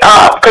time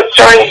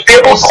concerning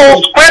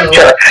biblical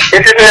scripture.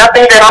 This is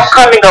nothing that I'm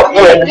coming up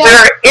with.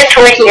 We're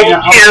entering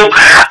into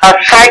a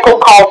cycle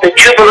called the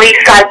Jubilee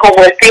cycle,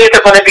 where things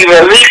are going to be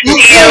released to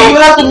you.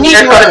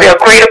 There's going to be a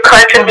greater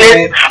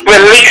consciousness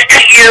released to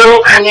you.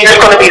 There's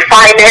going to be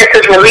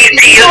finances released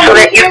to you so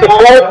that you can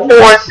move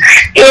forth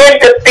in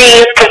the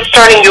things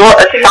concerning your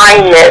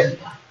assignment.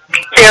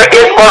 There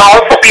is going to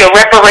also be a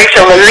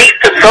reparation release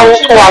to those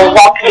who are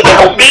walking in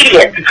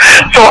obedience.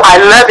 So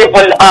I love it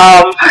when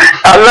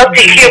I love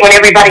to hear when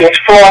everybody is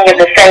flowing in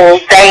the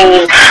same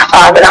vein.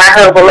 That I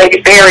heard what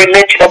Lady Berry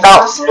mentioned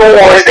about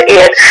doors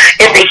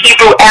in the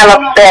Hebrew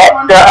alphabet.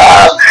 The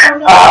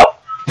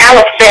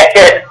alphabet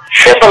that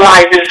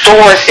symbolizes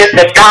doors is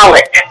the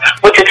Dalet,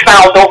 which is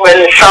found over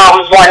in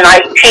Psalms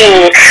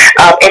 119,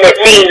 and it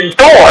means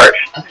doors.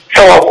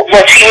 So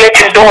when she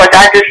mentioned doors,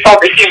 I just saw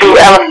the Hebrew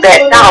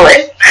alphabet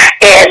Dalet,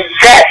 and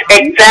that's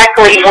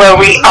exactly where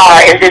we are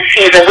in this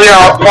season. We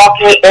are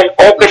walking in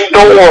open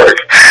doors.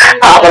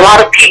 A lot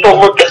of people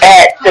look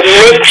at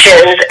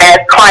dimensions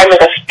as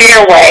climbing a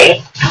stairway,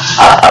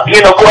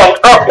 going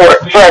upward,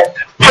 but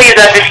please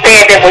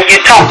understand that when you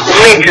talk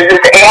dimensions,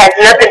 it has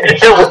nothing to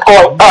do with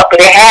going up,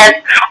 but it has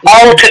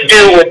all to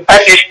do with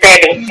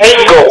understanding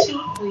angles.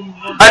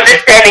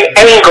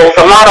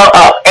 A lot of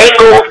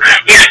angles.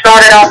 You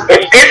started off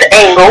in this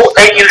angle,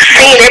 and you've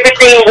seen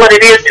everything what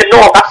it is to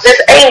know about this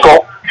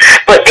angle.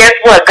 But guess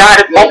what?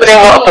 God is opening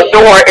up a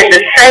door in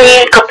the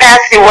same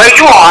capacity where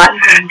you are,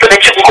 so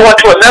that you can go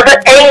into another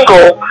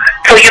angle,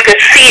 so you can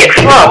see it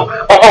from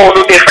a whole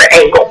new different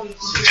angle.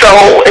 So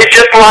it's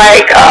just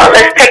like,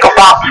 let's take a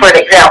box for an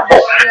example.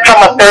 From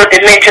a third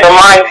dimensional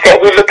mindset,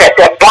 we look at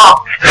that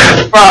box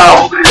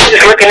from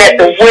just looking at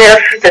the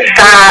width, the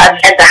size,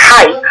 and the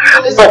height.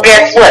 But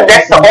guess what?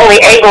 That's the only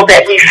angle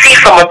that we see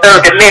from a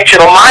third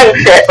dimensional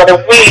mindset. But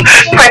if we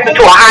press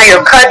into a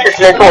higher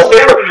consciousness or a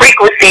different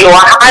frequency or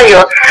a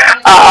higher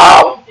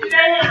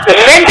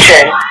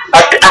dimension,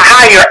 a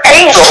higher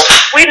angle,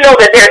 we know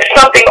that there's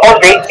something on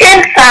the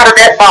inside of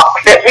that box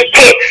that we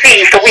can't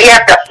see, so we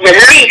have to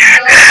release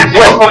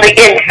what's on the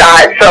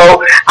inside.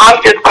 So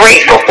I'm just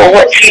grateful for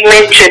what she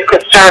mentioned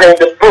concerning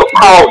the book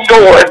called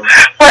Doors.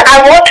 But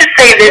I want to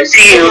say this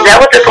to you.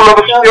 That was just a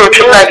little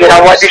spiritual nugget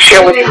I wanted to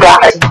share with you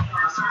guys.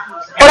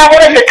 But I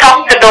wanted to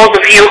talk to those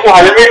of you who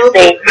are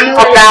listening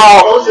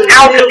about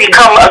how to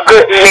become a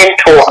good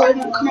mentor.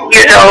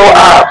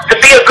 To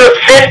be a good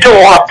mentor,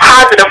 a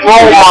positive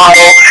role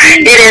model,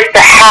 it is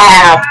to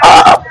have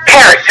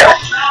character.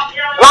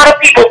 lot of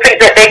people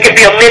think that they can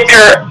be a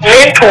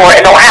mentor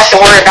and don't have to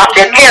worry about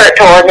their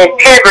character or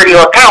integrity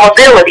or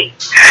accountability.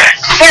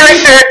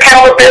 Character,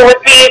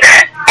 accountability,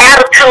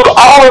 attitude,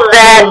 all of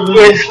that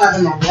is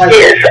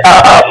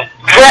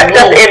wrapped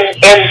up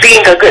in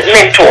being a good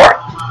mentor.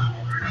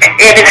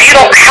 And if you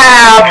don't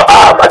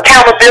have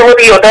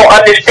accountability or don't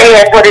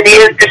understand what it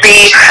is to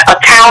be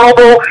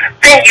accountable,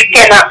 then you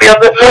cannot be a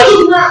good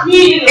mentor.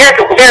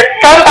 There's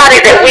somebody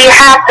that we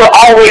have to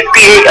always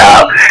be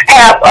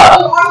have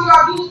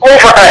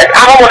over us.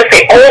 I don't want to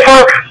say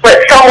over, but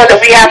someone that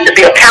we have to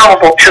be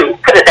accountable to.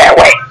 Put it that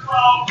way.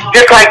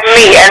 Just like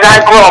me, as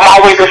I grow, I'm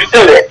always a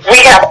student.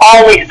 We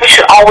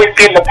should always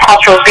be in the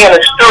posture of being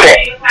a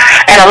student.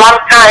 And a lot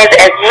of times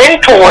as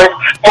mentors,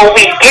 when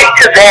we get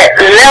to that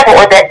level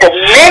or that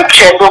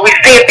dimension where we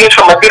see things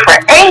from a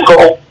different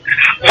angle,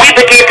 we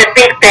begin to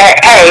think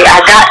that, hey, I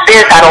got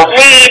this, I don't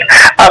need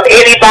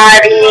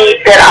anybody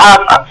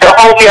to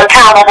hold me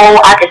accountable,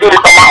 I can do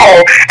this on my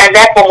own. And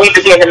that's when we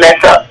begin to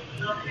mess up.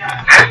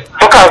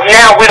 Because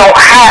now we don't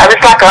have,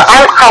 it's like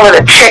I would call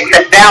it a check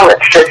and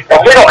balance system.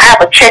 We don't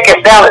have a check and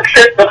balance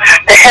system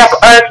to help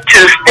us to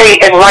stay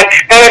in right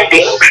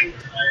standings.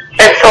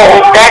 And so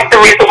that's the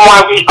reason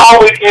why we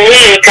always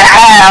need to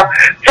have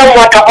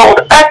someone to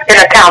hold us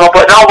accountable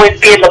and always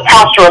be in the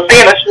posture of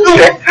being a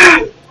student.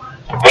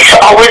 We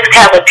should always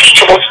have a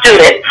teachable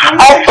student.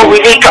 Also, we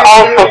need to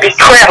also be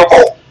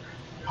credible.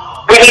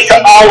 We need to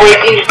always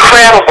be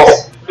credible.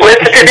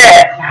 Listen to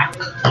that.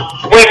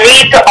 We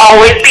need to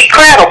always be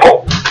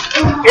credible.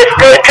 It's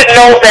good to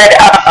know that,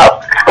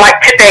 like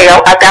today,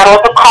 I got on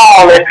the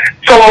call and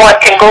someone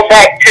can go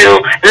back to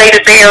Lady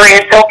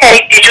Berry and say, okay,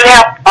 did you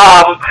have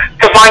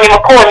Tavania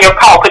McCoy in your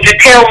call? Could you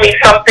tell me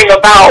something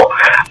about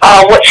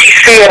what she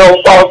said or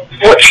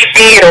what she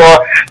did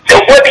or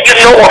what do you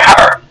know of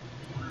her?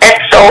 And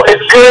so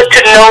it's good to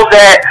know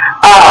that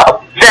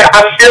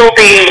I'm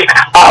building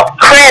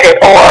credit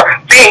or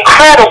being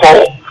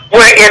credible,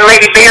 wherein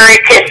Lady Berry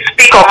can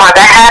speak on my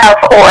behalf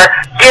or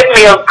give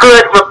me a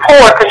good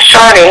report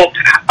concerning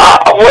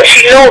what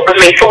she knows of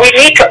me. So we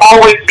need to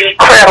always be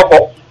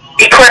credible.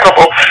 Be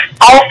credible.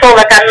 Also,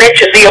 like I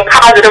mentioned, be a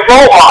positive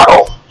role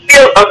model.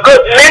 A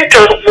good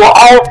mentor will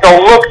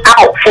also look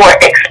out for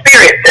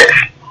experiences.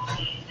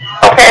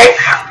 Okay?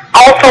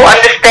 Also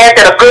understand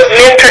that a good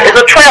mentor is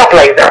a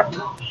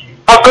trailblazer.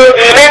 A good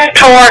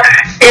mentor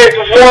is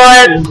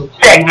one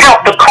that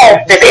counts the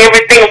cost in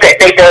everything that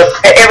they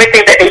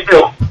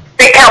do.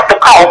 They count the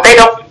cost. They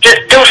don't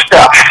just do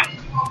stuff.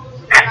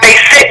 They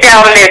sit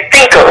down and they're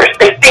thinkers.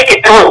 They think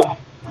it through.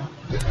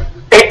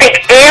 They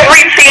think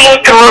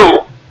everything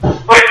through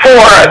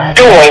before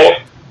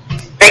doing.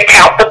 They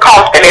count the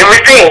cost and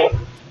everything.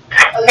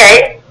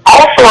 Okay?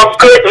 Also, a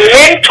good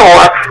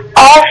mentor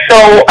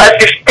also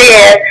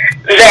understands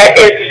that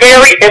it's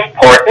very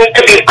important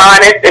to be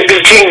honest and be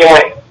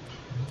genuine.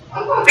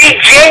 Be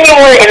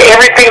genuine in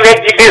everything that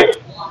you do.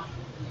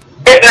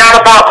 It's not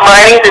about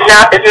money. It's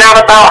not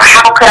about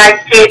how could I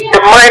get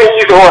the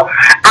monies or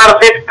out of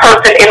this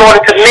person in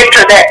order to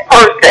mentor that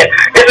person.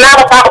 It's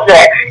not about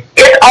that.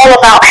 It's all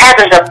about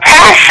having the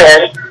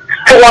passion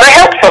to want to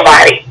help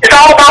somebody. It's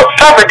all about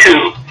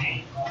servitude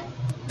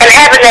and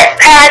having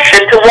that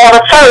passion to want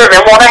to serve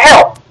and want to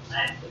help.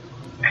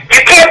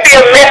 You can't be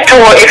a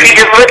mentor if you're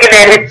just looking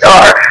at it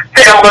or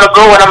saying, I'm going to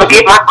go and I'm going to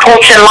get my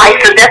coaching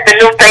license. That's the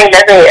new thing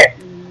that's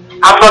it.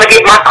 I'm going to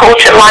get my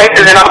coaching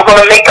license and I'm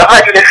going to make $150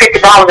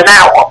 an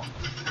hour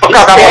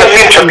because I want to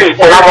mentor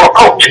people and I want to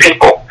coach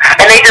people.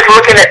 And they just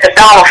looking at the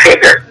dollar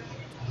figure.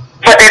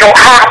 But they don't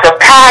have the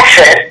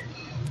passion.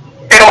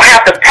 They don't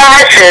have the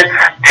passion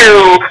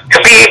to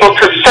be able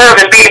to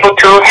serve and be able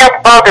to help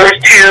others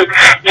to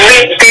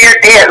meet their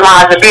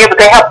deadlines and be able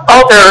to help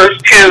others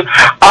to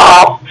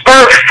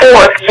birth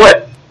forth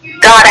what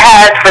God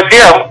has for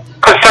them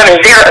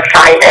concerning their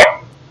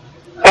assignment.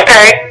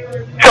 Okay?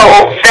 So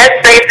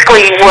that's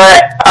basically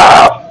what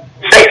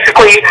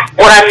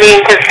I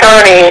mean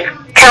concerning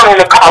counting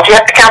the cost. You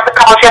have to count the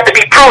cost. You have to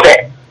be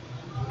prudent.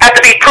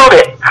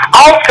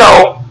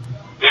 Also,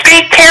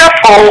 be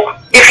careful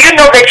if you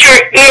know that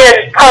you're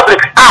in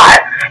public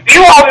eye.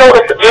 You all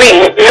notice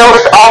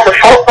all the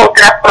photos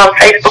that I put on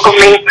Facebook of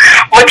me.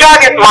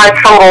 Majority of my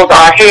photos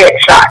are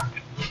headshots.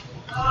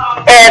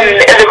 And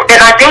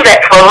I do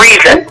that for a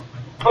reason.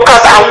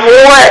 Because I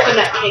want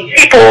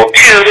people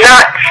to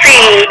not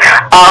see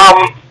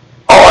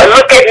or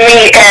look at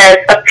me as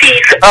a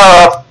piece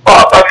of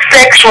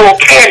sexual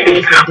candy,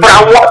 but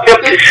I want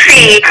them to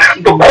see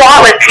the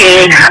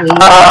quality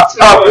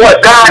of what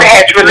God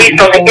has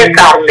released on the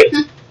inside of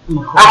me.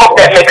 I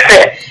hope that makes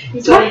sense.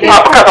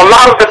 Because a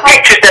lot of the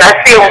pictures that I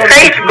see on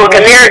Facebook,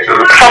 and they're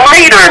some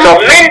leaders or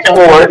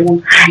mentors,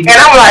 and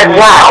I'm like,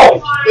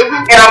 wow.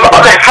 And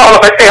that's all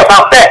I'm going to say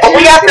about that. But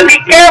we have to be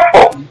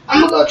careful.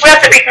 We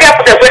have to be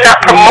careful that we're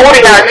not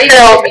promoting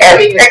ourselves as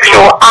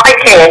sexual eye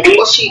candy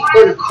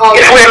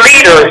if we're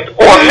leaders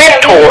or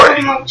mentors,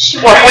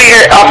 or if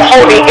we're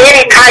holding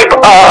any type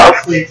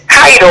of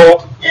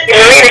title in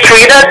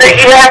ministry. It doesn't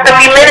even have to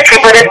be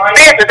ministry, but it's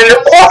business in the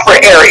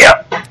corporate area.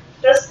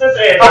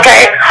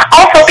 Okay.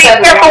 Also, be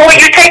careful when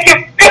you take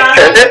your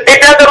pictures.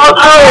 It doesn't look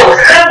good.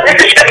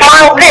 This is just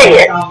my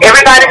opinion.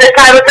 Everybody's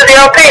entitled to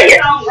their opinion.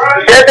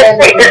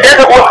 It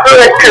doesn't look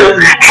good to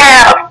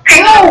have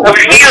pictures of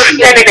you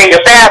standing in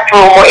your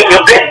bathroom or in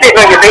your bed, sitting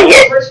on your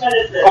bed.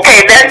 Okay,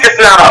 that's just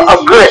not a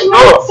good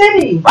look.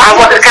 I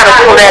want to kind of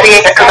pull that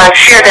in because I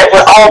share that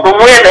with all the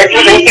women,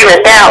 even here in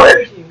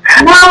Dallas,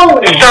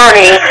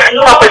 concerning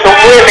helping the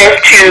women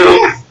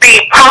to be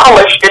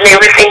polished in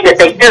everything that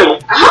they do.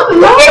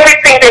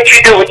 Everything that you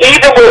do,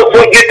 even with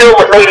what you're doing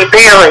with Lady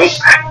Berry,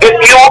 if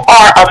you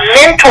are a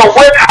mentor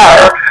with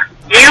her,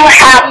 you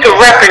have to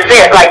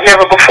represent like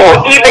never before,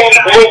 even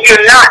when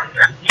you're not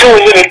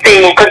doing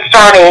anything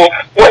concerning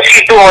what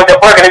she's doing with the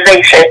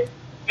organization.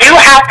 You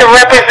have to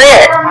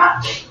represent,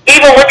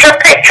 even with your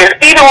pictures,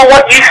 even with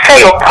what you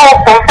say or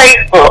post on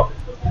Facebook.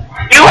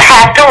 You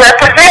have to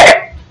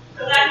represent.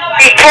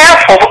 Be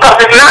careful, because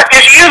it's not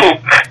just you.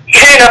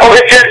 You know,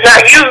 it's just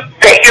not you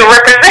that you're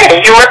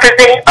representing. You're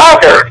representing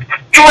others.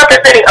 You're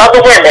representing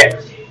other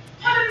women.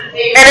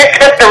 And it's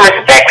just a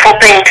respectful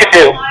thing to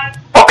do.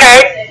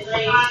 Okay?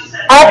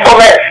 Also,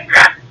 let's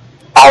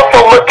also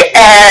look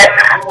at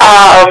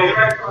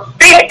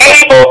being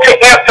able to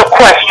answer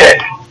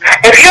questions.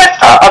 If you're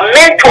a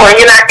mentor and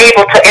you're not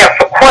able to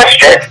answer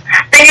questions,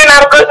 then you're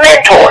not a good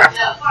mentor.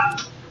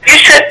 You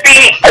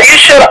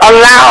should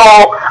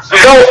allow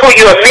those who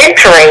you're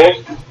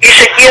mentoring, you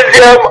should give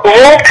them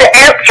room to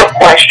answer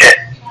questions.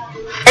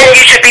 And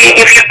you should be,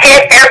 if you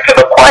can't answer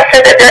the question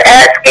that they're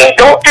asking,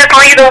 don't just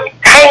leave them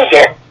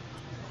hanging.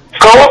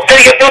 Go do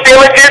your due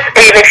diligence,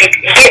 and if you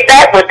get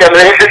that with them,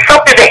 and if it's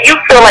something that you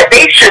feel like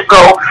they should go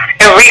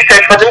and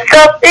research for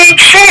themselves, then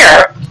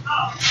share.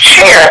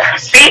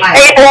 Be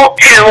able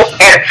to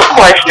answer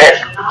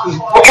questions.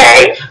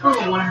 Okay?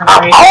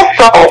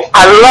 Also,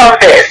 I love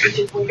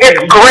this.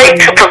 It's great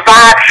to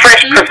provide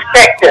fresh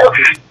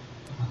perspectives.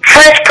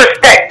 Fresh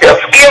perspectives.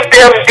 Give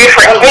them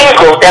different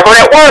angles. That's what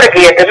that word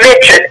again,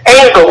 dimension,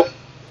 angles.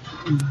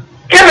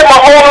 Give them a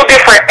whole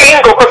different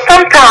angle, because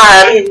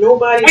sometimes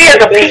we as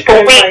a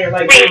people, we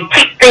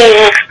keep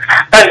things,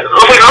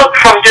 we look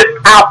from just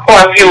our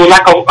point of view,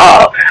 like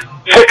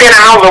within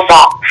our little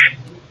box.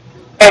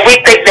 And we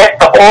think that's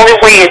the only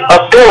way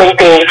of doing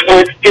things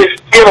is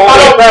dealing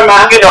with,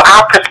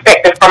 our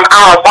perspective from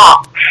our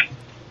box.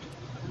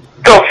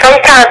 So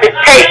sometimes it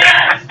takes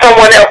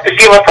someone else to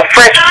give us a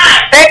fresh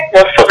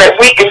perspective so that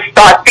we can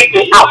start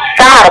thinking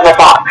outside of a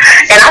box.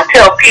 And I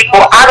tell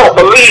people, I don't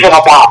believe in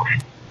a box.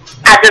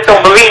 I just don't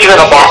believe in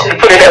a box, to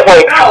put it that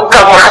way.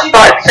 Because when I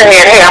start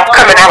saying, hey, I'm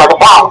coming out of the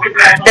box,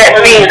 that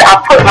means I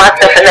put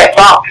myself in that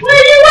box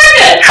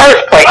in the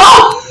first place.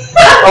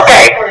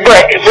 Okay?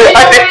 But we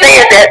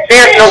understand that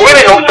there's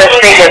really no such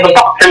thing as a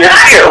box in the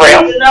spirit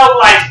realm.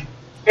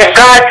 If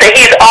God said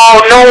he's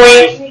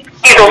all-knowing,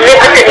 he's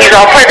omnipotent, he's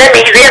all-present, that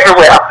means he's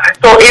everywhere.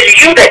 So it's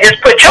you that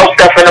just put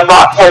yourself in a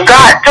box when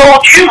God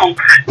told you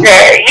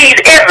that he's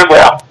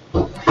everywhere.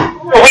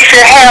 So we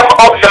should have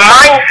the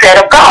mindset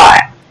of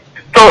God.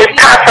 So it's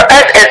time for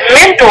us as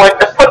mentors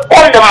to put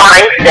on the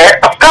mindset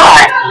of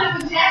God.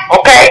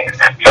 Okay?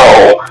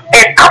 So,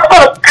 and I'm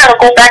going to kind of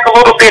go back a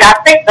little bit. I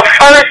think the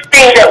first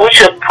thing that we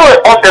should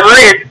put on the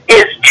list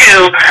is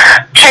to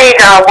change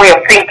our way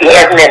of thinking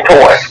as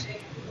mentors.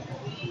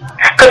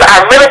 Because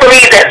I really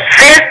believe that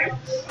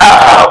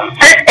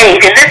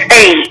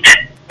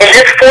in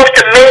this fourth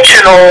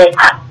dimensional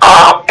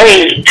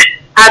age,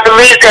 I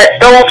believe that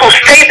those who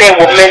say they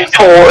were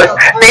mentors,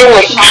 they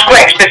will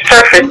scratch the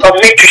surface of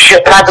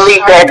mentorship. And I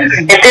believe that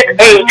in this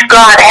age,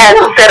 God has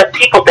a set of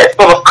people that's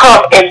going to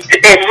come and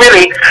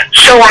really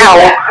show how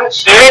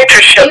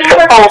mentorship is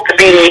supposed to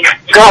be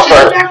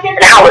governed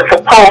and how it's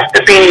supposed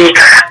to be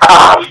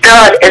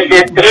done in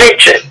this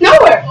dimension.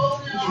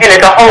 And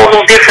it's a whole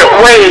new different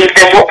way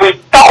than what we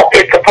thought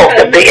it's supposed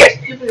to be.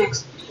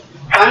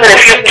 But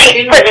if you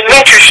keep putting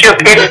mentorship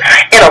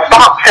in a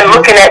box and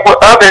looking at what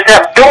others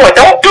are doing,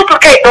 don't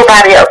duplicate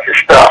nobody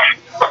else's stuff.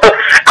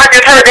 I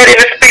just heard that in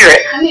the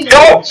spirit.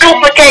 Don't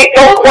duplicate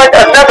what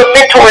another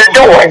mentor is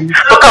doing,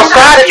 because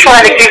God is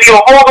trying to give you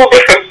a whole new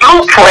different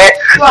blueprint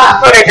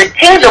for the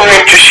kingdom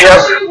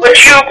mentorship, but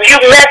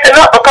you messing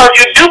up because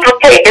you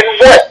duplicating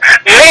what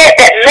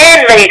that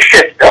man-made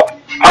system.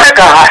 My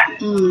God,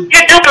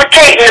 you're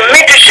duplicating the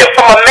mentorship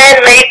from a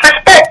man-made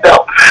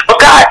perspective.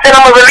 But God said,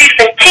 I'm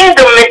releasing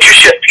kingdom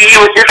mentorship to you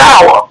at this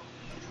hour.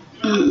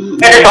 And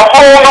it's a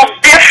whole new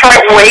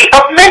different way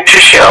of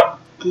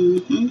mentorship.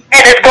 And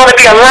it's going to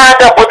be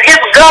aligned up with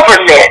his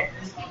government.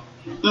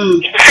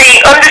 See,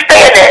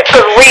 understand that,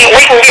 because we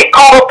can get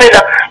caught up in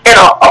that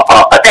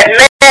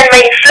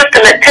man-made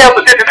system that tells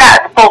us this is how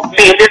it's supposed to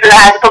be, and this is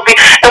how it's supposed to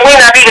be, and we're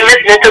not even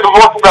listening to the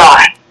voice of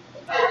God.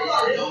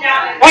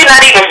 We're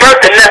not even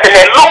birthing nothing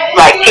that looks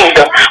like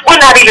kingdom.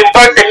 We're not even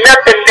birthing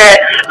nothing that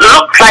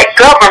looks like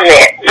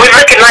government. We're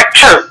looking like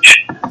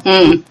church.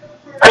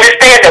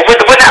 Understand that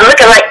we're not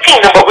looking like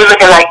kingdom, but we're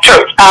looking like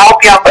church. I hope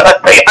y'all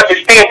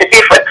understand the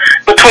difference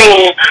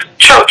between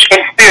church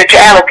and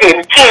spirituality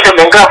and kingdom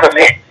and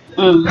government.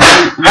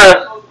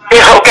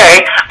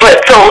 Okay, but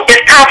so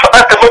it's time for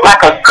us to look look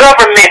like a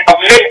government of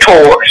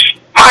mentors.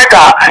 My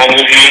God.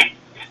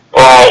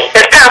 Right.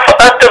 It's time for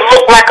us to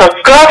look like a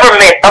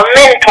government of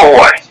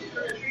mentors.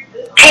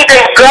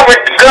 Kingdom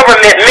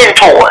government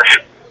mentors.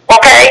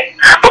 Okay?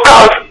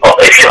 Because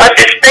if you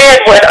understand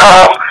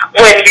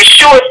when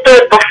Yeshua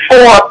stood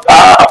before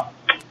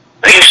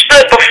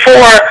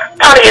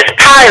Pontius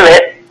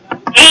Pilate,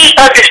 he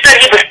understood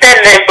he was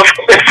standing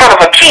in front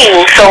of a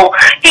king. So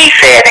he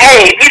said,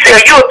 are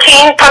you a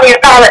king? Pontius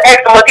Pilate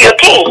asked him, was he a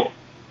king?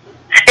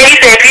 And he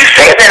said, if you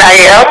say that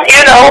I am,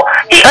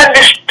 he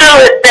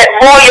understood that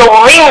royal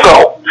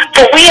lingo.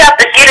 So we have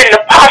to get in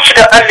the posture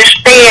to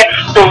understand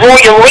the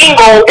royal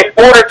lingo in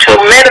order to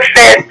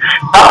manifest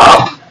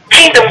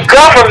kingdom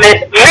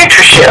government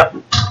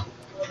mentorship.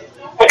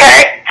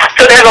 Okay?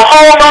 So there's a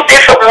whole new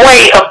different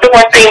way of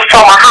doing things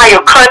from a higher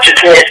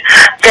consciousness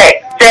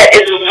that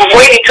is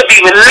waiting to be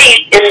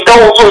released in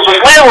those who's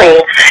willing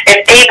and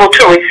able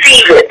to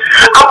receive it.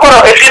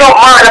 If you don't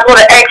mind, I'm going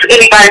to ask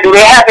anybody, do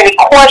they have any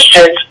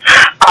questions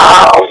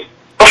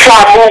before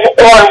I move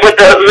on with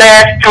the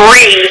last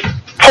 3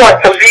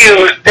 points of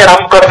views that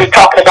I'm going to be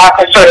talking about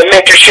concerning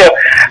mentorship.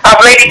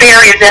 Lady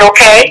Berry, is that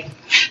okay?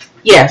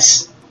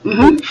 Yes.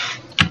 Mm-hmm.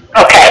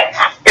 Okay.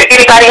 Does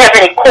anybody have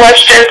any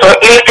questions or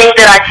anything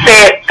that I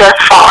said thus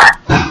far?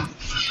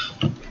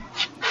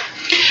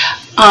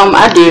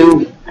 I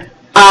do.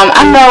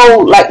 I know,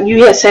 like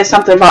you had said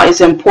something about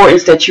its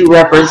importance that you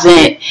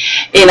represent,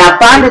 and I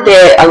find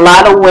that a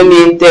lot of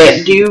women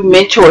that do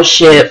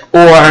mentorship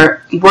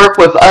or work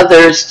with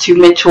others to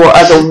mentor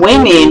other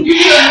women,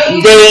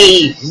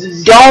 they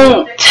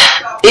don't.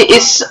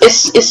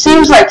 It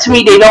seems like to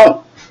me they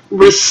don't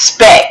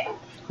respect.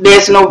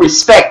 There's no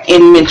respect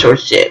in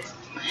mentorship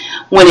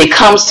when it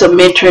comes to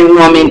mentoring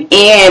women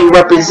and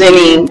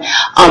representing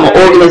an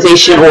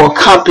organization or a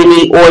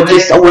company or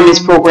just a women's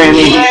program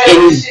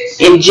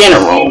in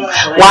general.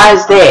 Why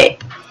is that?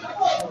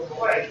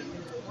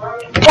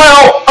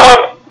 Well,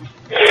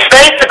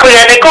 basically,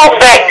 and it goes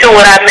back to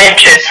what I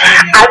mentioned.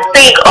 I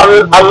think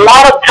a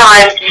lot of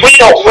times we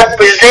don't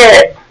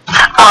represent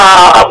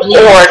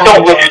or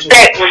don't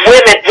respect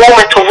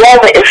woman to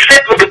woman is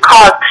simply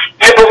because,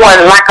 number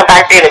one, lack of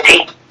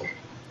identity.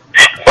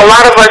 A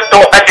lot of us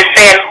don't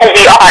understand who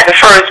we are in the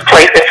first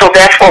place, and so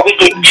therefore we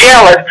get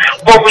jealous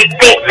when we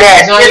think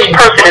that this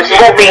person is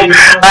moving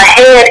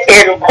ahead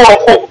in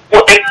quote-unquote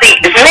what they think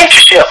is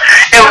mentorship.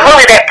 And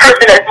really that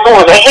person that's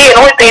moving ahead,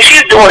 the only thing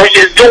she's doing is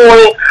just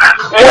doing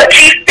what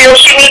she feels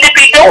she needs to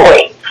be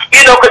doing,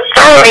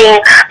 concerning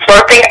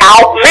birthing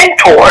out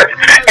mentors.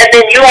 And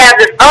then you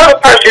have this other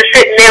person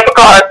sitting there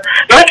because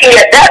looking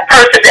at that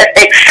person that's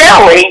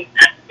excelling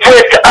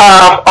with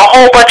a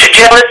whole bunch of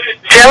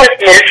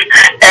jealousness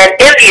and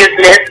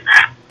enviousness,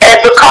 and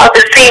because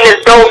it seems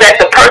as though that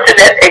the person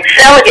that's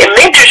excelling in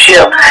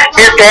mentorship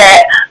is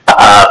that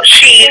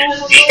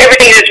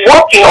everything is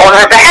working on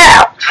her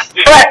behalf.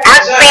 But I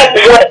think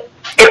what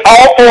it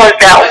all boils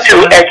down to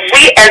is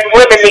we as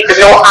women need to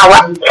know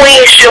our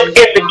queenship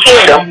in the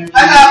kingdom.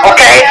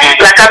 Okay?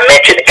 Like I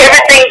mentioned,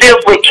 everything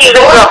deals with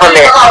kingdom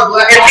government.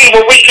 And see,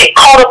 when we get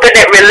caught up in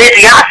that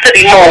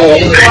religiosity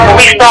mode,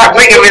 we start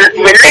bringing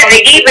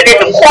religion even in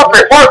the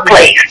corporate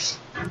workplace.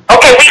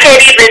 Okay, we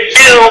can't even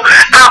do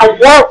our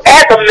work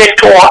as a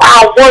mentor,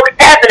 our work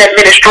as an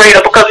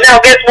administrator, because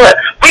now guess what?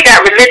 We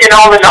got religion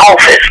all in the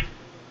office.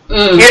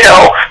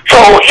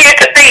 So here's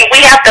the thing, we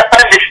have to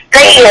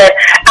understand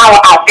our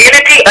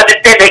identity,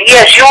 understand that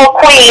yes, you're a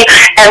queen,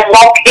 and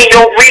walk in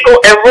your regal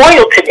and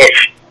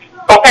royaltiness.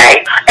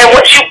 Okay? And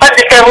once you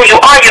understand who you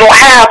are, you don't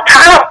have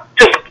time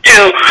to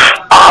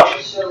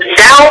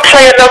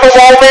downplay another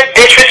woman,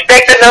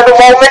 disrespect another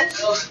woman.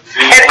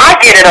 And I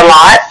get it a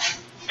lot.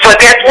 But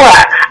guess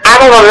what? I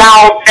don't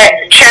allow that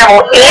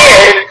channel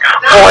in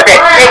or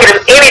that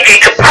negative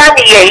energy to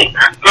permeate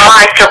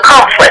my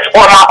circumference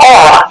or my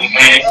aura.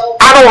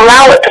 I don't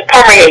allow it to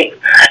permeate.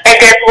 And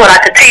guess what? I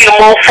continue to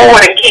move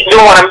forward and keep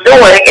doing what I'm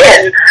doing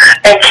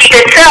and keep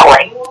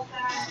excelling.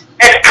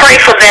 And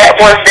pray for that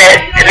one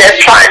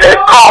that's trying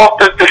to cause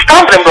the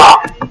stumbling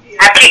block.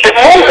 I keep it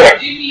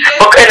moving.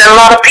 And a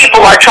lot of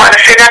people are trying to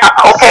figure out,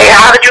 okay,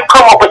 how did you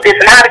come up with this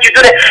and how did you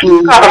do that?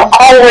 Because I'm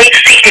always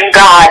seeking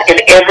God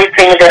in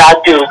everything that I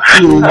do.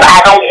 I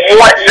don't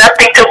want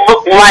nothing to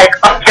look like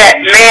that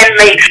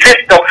man-made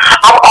system.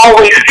 I'm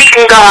always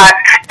seeking God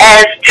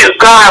as to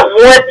God,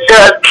 what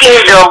does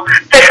kingdom,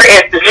 say for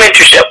instance,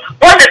 mentorship,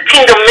 what does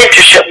kingdom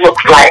mentorship look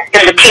like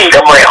in the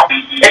kingdom realm,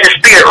 in the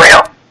spirit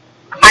realm?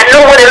 I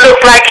know what it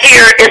looks like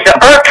here in the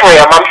earth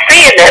realm. I'm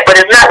seeing that, but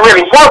it's not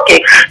really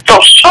working.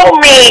 So show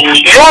me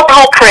your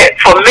blueprint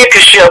for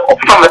mentorship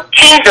from a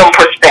kingdom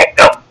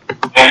perspective.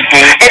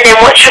 And then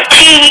once you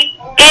key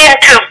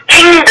into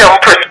kingdom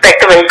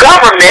perspective and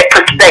government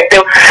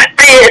perspective,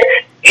 then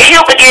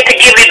he'll begin to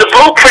give you the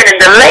blueprint and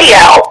the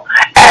layout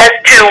as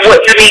to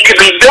what you need to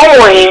be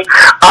doing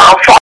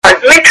for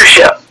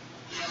mentorship.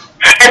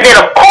 And then,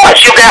 of course,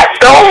 you got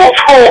those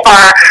who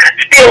are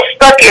still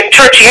stuck in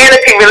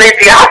churchianity,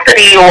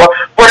 religiosity, or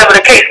whatever the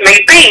case may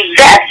be.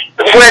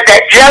 That's where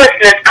that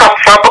jealousness comes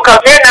from,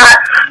 because they're not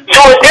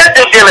doing their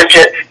due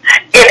diligence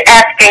in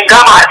asking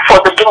God for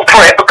the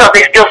blueprint because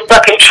they're still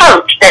stuck in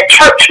church, that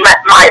church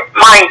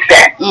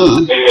mindset.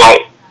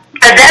 Right?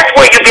 And that's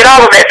where you get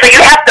all of that. So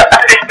you have to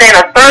understand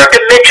a third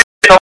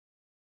dimensional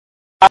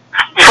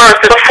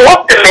versus a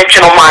fourth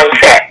dimensional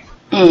mindset.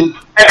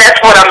 And that's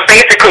what I'm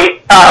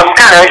basically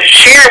kind of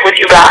sharing with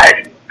you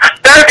guys.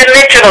 Third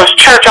dimensional is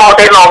church all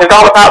day long. It's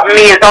all about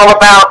me. It's all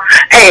about,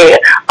 hey,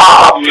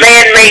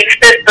 man-made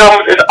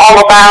systems. It's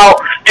all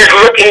about just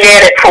looking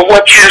at it for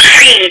what you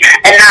see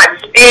and not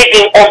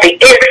digging on the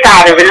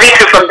inside and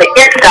releasing from the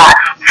inside.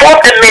 Fourth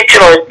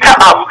dimensional is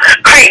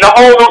creating a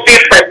whole new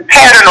different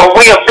pattern or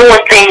way of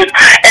doing things,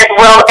 as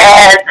well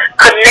as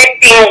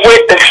connecting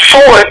with the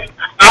source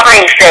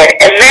mindset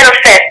and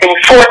manifesting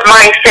fourth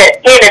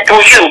mindset in and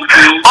through you.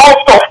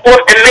 Also,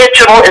 fourth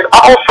dimensional is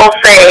also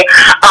saying,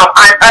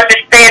 I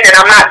understand that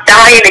I'm not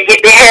dying to get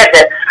to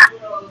heaven.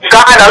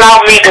 God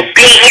allowed me to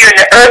be here in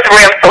the earth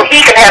realm so he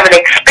can have an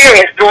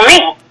experience through me.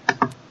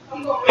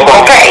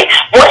 Okay,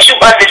 once you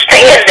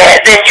understand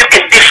that, then you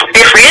can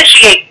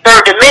differentiate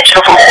third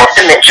dimensional from fourth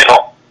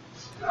dimensional.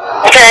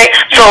 Okay,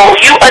 so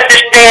you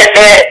understand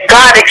that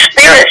God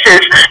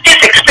experiences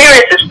his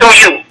experiences through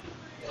you.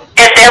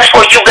 And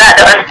therefore, you got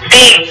to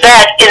feed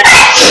back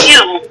into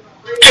you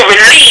to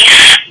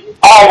release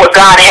all what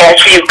God has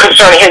for you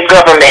concerning his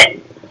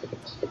government.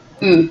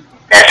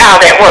 That's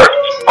how that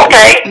works.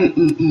 Okay?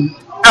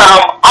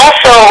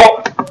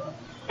 Also,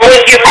 when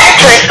you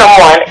mentor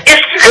someone,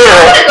 it's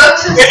good.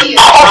 It's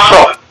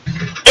awesome.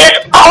 It's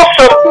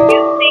awesome. You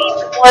see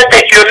someone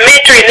that you're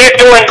mentoring, they're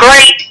doing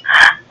great.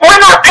 Why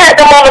not pat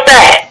them on the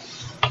back?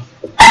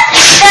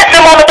 Pat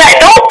them on the back.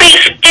 Don't be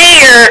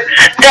scared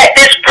that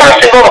this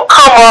person gonna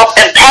come up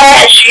and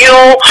pass you,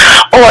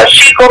 or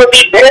she's gonna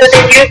be better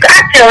than you. I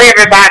tell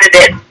everybody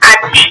that I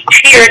teach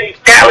here in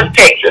Dallas,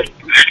 Texas,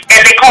 and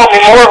they call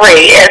me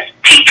Moray as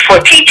teach for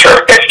teacher,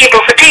 as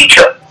Hebrew for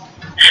teacher.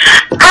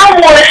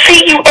 I want to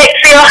see you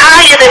excel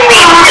higher than me.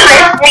 It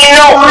lets me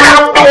know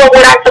I'm doing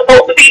what I'm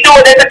supposed to be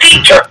doing as a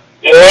teacher.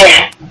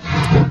 Yeah.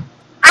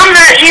 I'm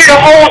not here to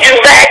hold you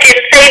back and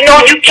say,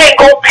 no, you can't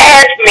go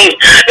past me.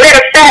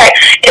 Matter of fact,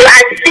 if I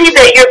see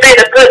that you're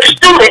being a good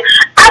student,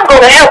 I'm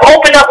going to help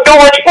open up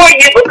doors for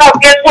you because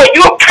guess what?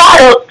 You're a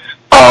product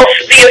of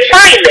the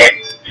assignment.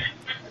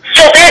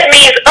 So that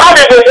means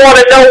others will want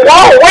to know,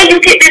 whoa, where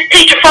you get this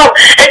teacher from?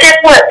 And guess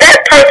what?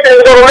 That person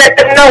is going to let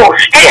them know,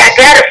 hey, I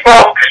got it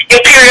from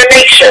Imperial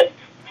Nation.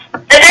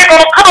 And they're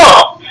going to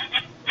come.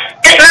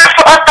 It's not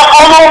for us to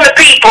hold on to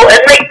people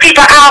and make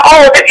people our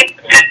own.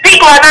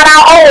 People are not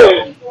our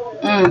own.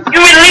 You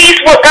release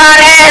what God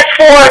has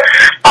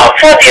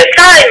for the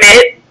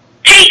assignment.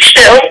 Teach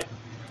them.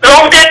 As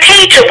long as they're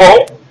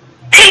teachable,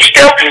 teach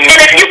them. And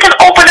if you can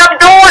open up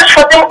doors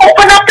for them,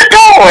 open up the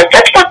doors.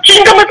 That's what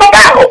kingdom is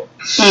about.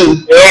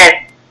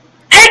 Yes.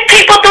 Take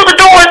people through the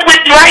doors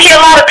with you. I hear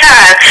a lot of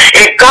times,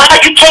 and God,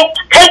 you can't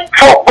take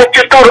folk with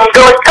you through them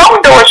doors.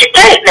 Some doors you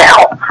can't now.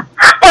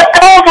 But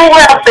those who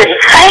have been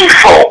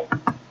faithful,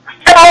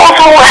 those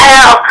who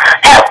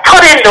have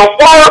put in the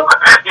work,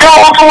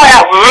 those who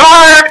have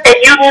learned, and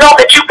you know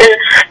that you can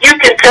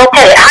say,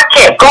 okay, I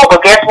can't go,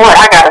 but guess what?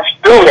 I got a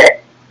student.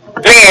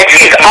 Man,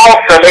 she's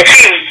awesome, and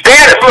she's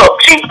better. Look,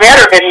 she's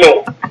better than me.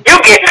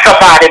 You're getting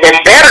somebody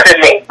that's better than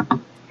me.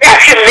 That's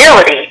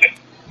humility.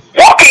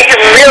 Walk in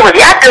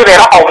humility. I do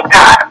that all the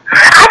time.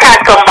 I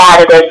got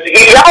somebody that,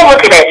 y'all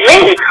looking at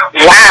me,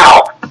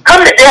 wow.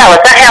 Come to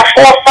Dallas, I have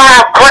 4 or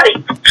 5 great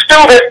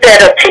students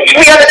that teach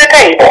me under the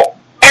table.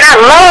 And I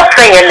love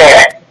saying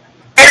that.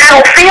 And I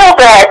don't feel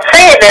bad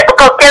saying that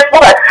because guess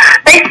what?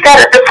 They sat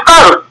at the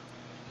skirt.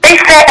 They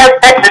sat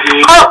at the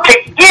skirt to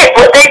get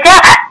what they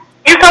got.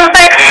 You know what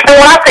I'm saying? And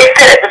when I say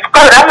sit at the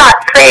skirt, I'm not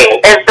saying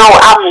as though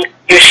I'm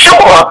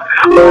Yeshua.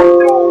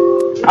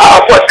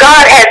 What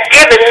God has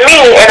given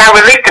me, and I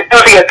released it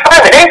through the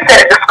assignment, they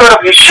sat at the skirt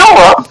of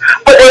Yeshua,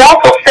 but they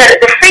also sat at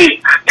the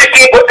feet to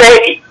get what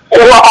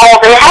all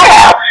they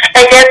have.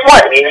 And guess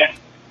what?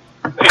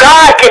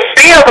 God can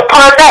build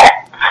upon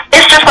that.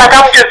 It's just like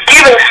I'm just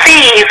giving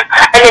seeds,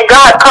 and then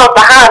God comes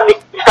behind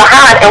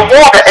and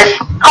water and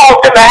cause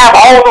them to have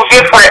all the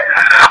different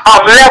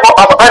level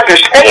of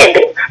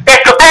understanding that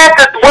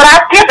surpasses what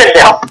I've given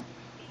them.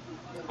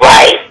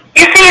 Right?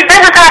 You see,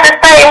 this is how this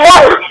thing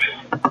works.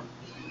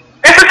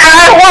 This is how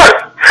it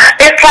works.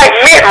 It's like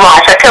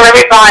midrash. I tell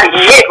everybody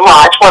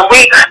midrash.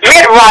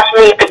 Midrash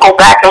means to go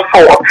back and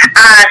forth.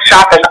 Iron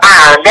sharpens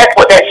iron. That's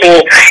what that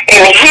means.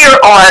 And here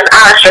on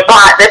our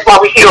Shabbat, that's why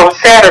we're here on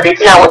Saturdays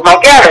now with my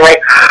gathering.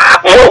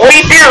 What we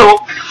do,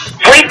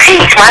 we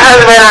teach. My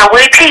husband and I,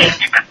 we teach.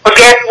 But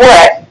guess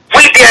what?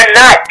 We dare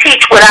not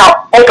teach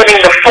without opening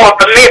the floor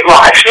for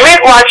midrash.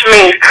 Midrash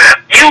means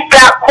you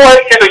got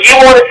questions or you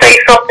want to say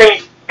something,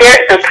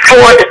 the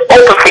floor is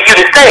open for you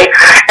to say.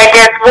 And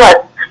guess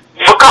what?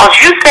 Because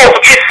you said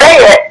what you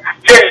said,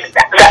 then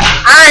the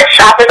iron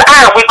sharpens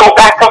iron. We go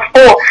back and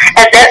forth,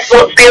 and that's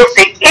what builds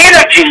the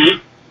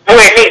energy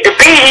where it needs to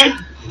be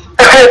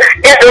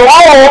in the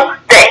room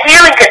that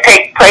healing can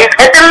take place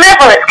and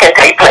deliverance can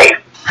take place.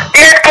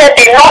 There can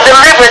be no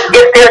deliverance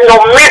if there's no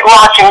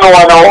midrashing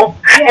going on,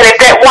 and if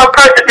that one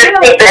person just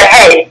thinks that,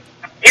 hey,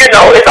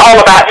 it's all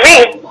about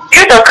me,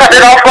 you done cut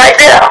it off right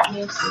there.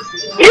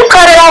 You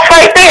cut it off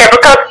right there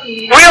because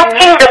real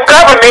kingdom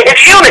government is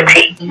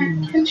unity.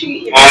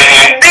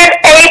 Being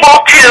able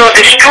to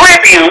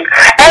distribute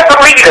as a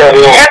leader,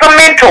 as a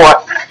mentor,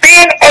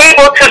 being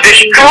able to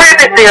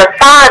distribute the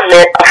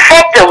assignment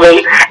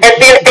effectively and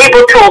being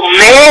able to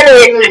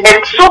manage and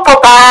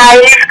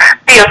supervise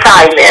the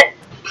assignment.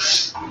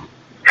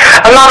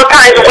 A lot of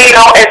times we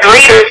as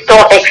leaders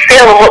don't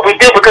excel in what we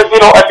do because we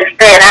don't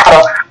understand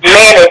how to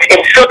manage and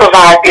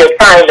supervise the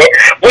assignment.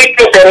 We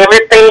think that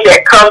everything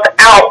that comes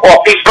out or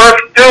be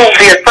birthed through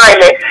the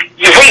assignment,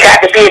 we got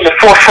to be in the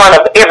forefront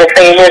of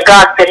everything. And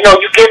God said, no,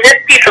 you give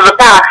this piece of the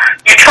pie.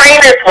 You train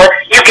this one,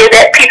 you give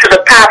that piece of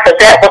the pie for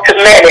that one to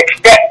manage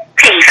that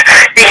piece.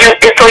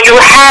 And so you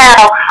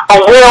have a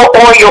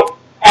well-oiled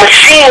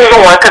machine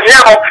going because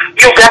now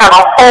you got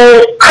a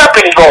whole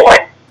company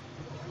going.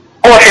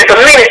 Or if it's a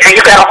ministry,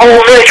 you got a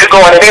whole ministry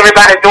going and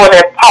everybody's doing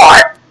their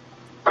part.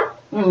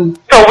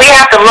 So we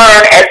have to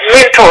learn as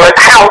mentors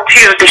how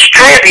to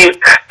distribute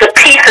the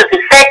pieces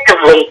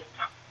effectively.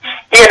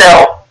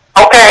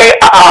 Okay?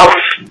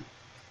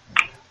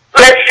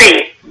 Let's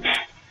see.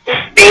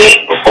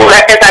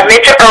 As I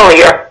mentioned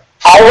earlier,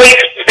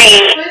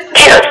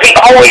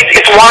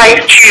 it's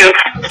wise to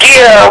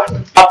give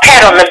a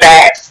pat on the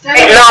back,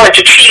 acknowledge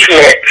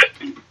achievements.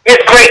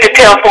 It's great to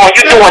tell someone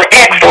you're doing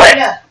excellent.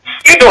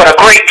 You're doing a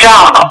great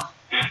job.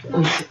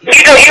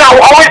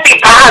 Always be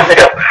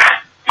positive.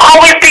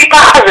 Always be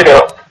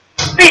positive.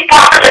 Be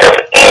positive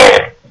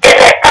in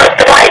that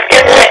person's life,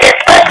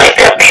 especially if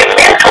they're being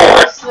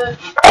mentors.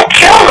 Don't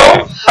kill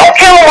them. Don't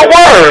kill them with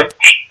words.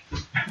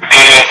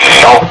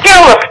 Don't kill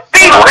them.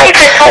 Be nice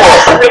to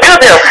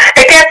them.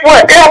 And guess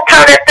what? They'll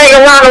turn that thing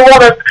around and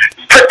want to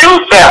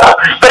produce better.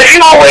 But if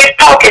you're always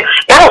talking,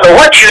 I don't know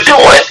what you're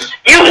doing.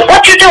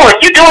 What you doing?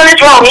 You doing this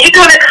wrong. You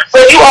doing it,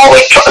 but you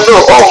always try.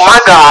 Oh my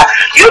God!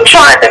 You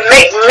trying to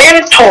make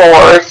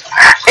mentors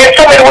in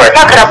so many words.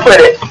 How can I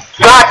put it?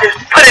 God just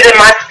put it in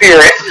my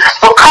spirit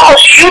because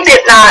you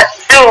did not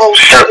do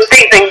certain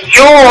things in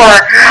your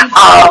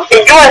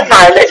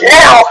assignment.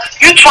 Now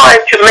you're trying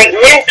to make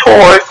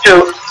mentors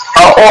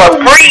or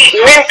breed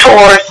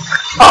mentors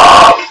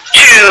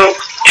to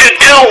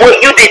do what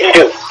you didn't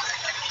do.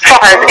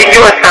 In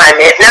your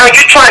assignment. Now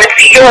you're trying to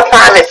see your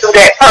assignment through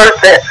that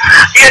person,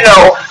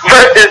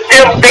 versus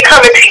them, they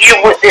coming to you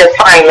with the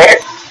assignment.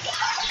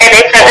 And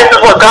they say, this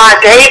is what God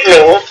gave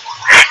me.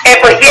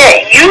 But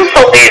yet, you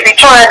so busy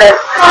trying to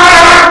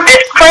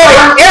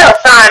discredit their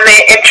assignment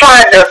and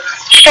trying to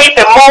shape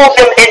and mold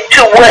them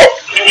into what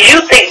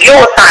you think your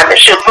assignment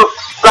should look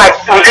like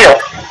through them.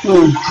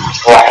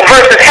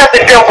 Versus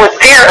helping them with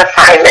their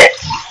assignment.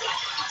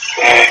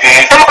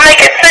 Don't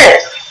make it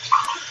sense.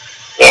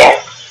 Yeah.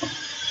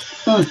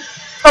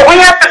 So we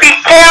have to be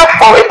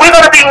careful. If we're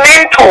going to be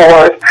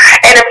mentors,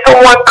 and if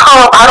someone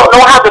comes, I don't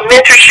know how the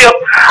mentorship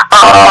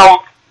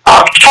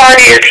chart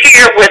is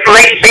here with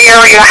Lady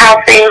Berry or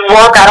how things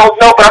work. I don't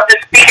know, but I'm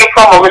just speaking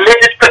from a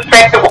religious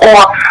perspective or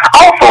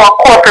also a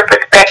corporate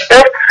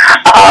perspective.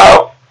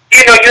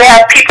 You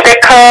have people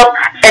that come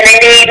and they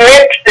need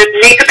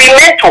to be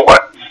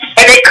mentored.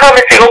 And they come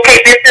and say, okay,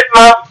 this is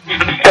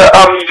the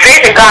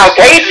vision God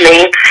gave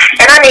me,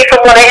 and I need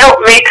someone to help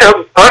me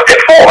to birth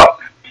it forth.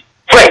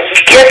 But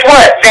guess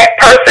what? That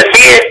person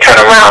did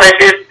turn around and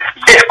just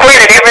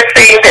discredit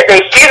everything that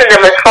they've given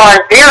them as far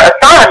as their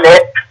assignment,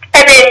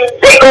 and then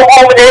they go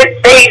home and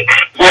they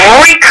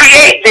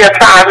recreate the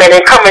assignment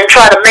and come and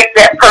try to make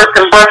that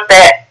person birth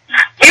that.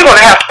 You're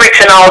going to have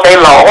friction all day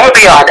long. I'm going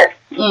to be honest.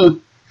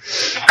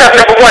 Because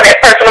number one,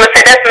 that person will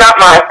say, that's not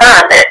my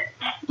assignment.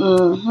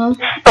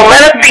 So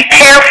let us be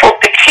careful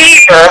to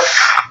hear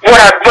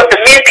what the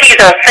mentees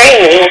are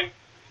saying,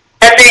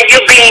 and then you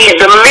be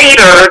the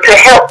leader to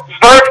help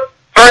birth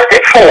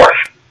it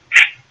forth.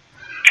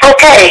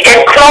 Okay,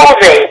 in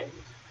closing,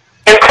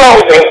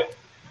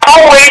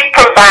 always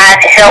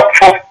provide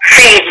helpful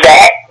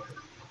feedback.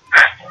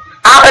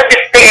 I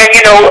understand,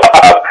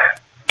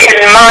 in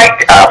my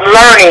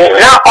learning,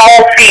 not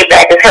all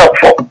feedback is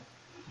helpful.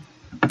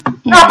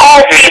 Not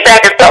all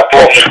feedback is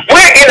helpful.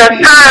 We're in a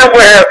time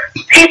where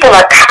people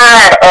are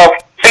tired of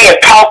being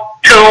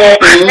talked to.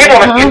 They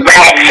want to do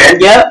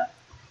action. Yep.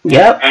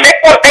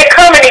 They're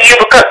coming to you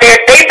because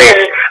they've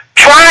been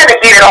trying to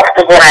get it off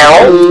the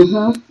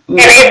ground.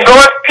 And it's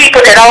those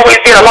people that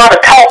always did a lot of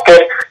talking,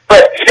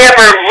 but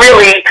never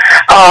really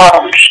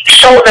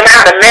showed them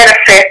how to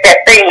manifest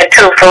that thing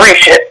into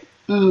fruition.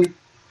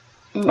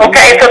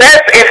 Okay, so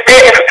that's if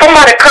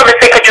somebody comes and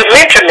say, could you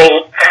mentor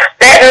me?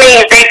 That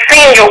means they've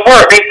seen your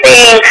work. They've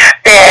seen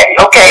that,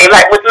 okay,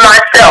 like with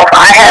myself,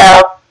 I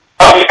have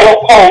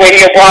Go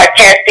Radio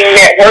Broadcasting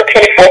Network,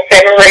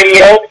 24/7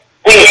 radio.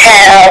 We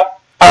have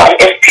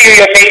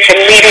Imperial Nation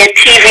Media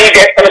TV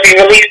that's going to be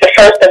released the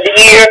first of the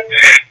year.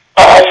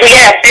 We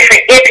have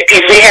different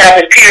entities. We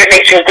have Imperial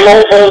Nation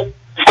Global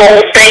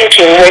Gold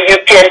Banking, where you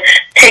can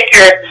take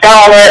your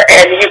dollar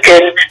and you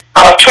can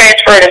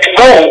transfer it into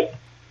gold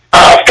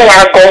through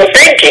our gold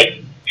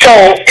banking.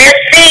 So they're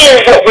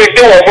seeing what we're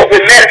doing, what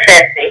we're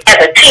manifesting as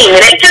a team.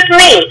 It ain't just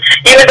me,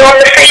 even though I'm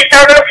the face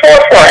out of the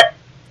forefront.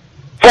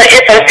 But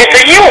it's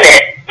a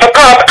unit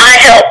because I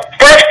help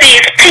birth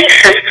these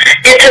pieces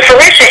into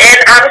fruition, and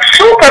I'm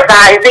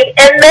supervising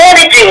and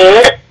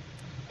managing,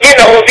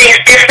 these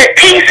different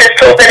pieces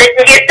so that it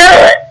can get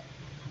done.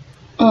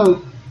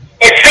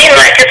 It seems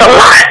like it's a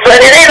lot, but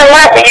it ain't a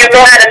lot when you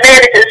know how to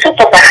manage and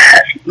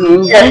supervise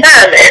the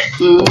assignment.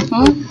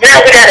 Now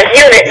we got a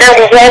unit. Now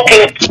we're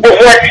walking with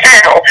one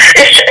sound.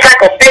 It's just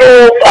like a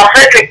big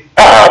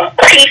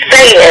 100-piece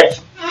band,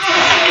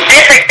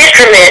 different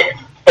instruments,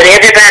 but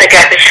everybody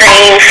got the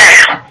same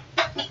sound.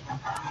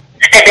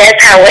 And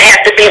that's how it has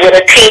to be with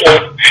a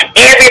team.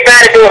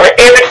 Everybody doing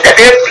their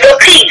little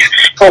piece,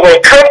 but when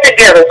it comes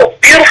together, the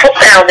beautiful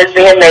sound is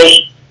being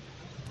made.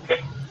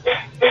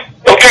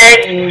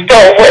 Okay? So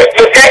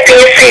with that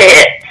being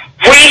said,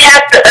 we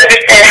have to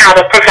understand how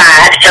to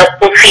provide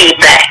helpful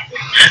feedback.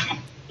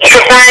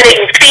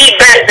 Providing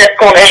feedback that's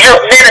going to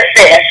help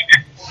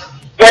manifest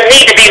what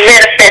needs to be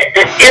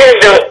manifested in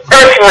the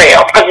earth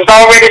realm, because it's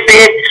already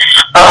been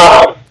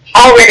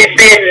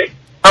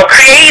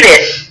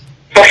created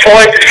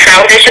before the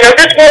foundation of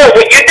this world.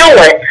 What you're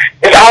doing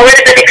has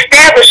already been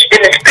established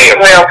in the spirit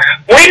realm.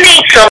 We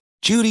need some.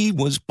 Judy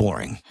was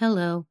boring.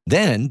 Hello.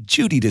 Then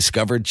Judy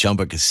discovered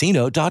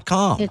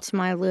ChumbaCasino.com. It's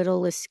my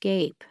little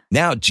escape.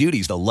 Now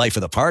Judy's the life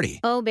of the party.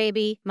 Oh,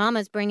 baby,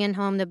 mama's bringing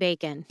home the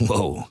bacon.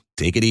 Whoa,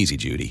 take it easy,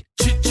 Judy.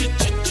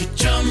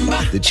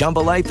 The Chumba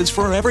life is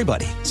for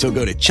everybody. So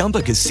go to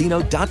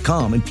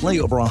ChumbaCasino.com and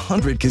play over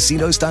 100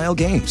 casino-style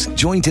games.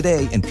 Join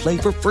today and play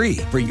for free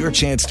for your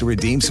chance to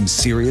redeem some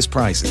serious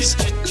prizes.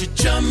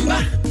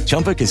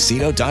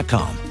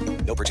 ChumbaCasino.com.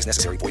 No purchase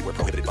necessary. Void where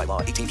prohibited by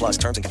law. 18+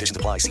 terms and conditions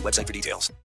apply. See website for details.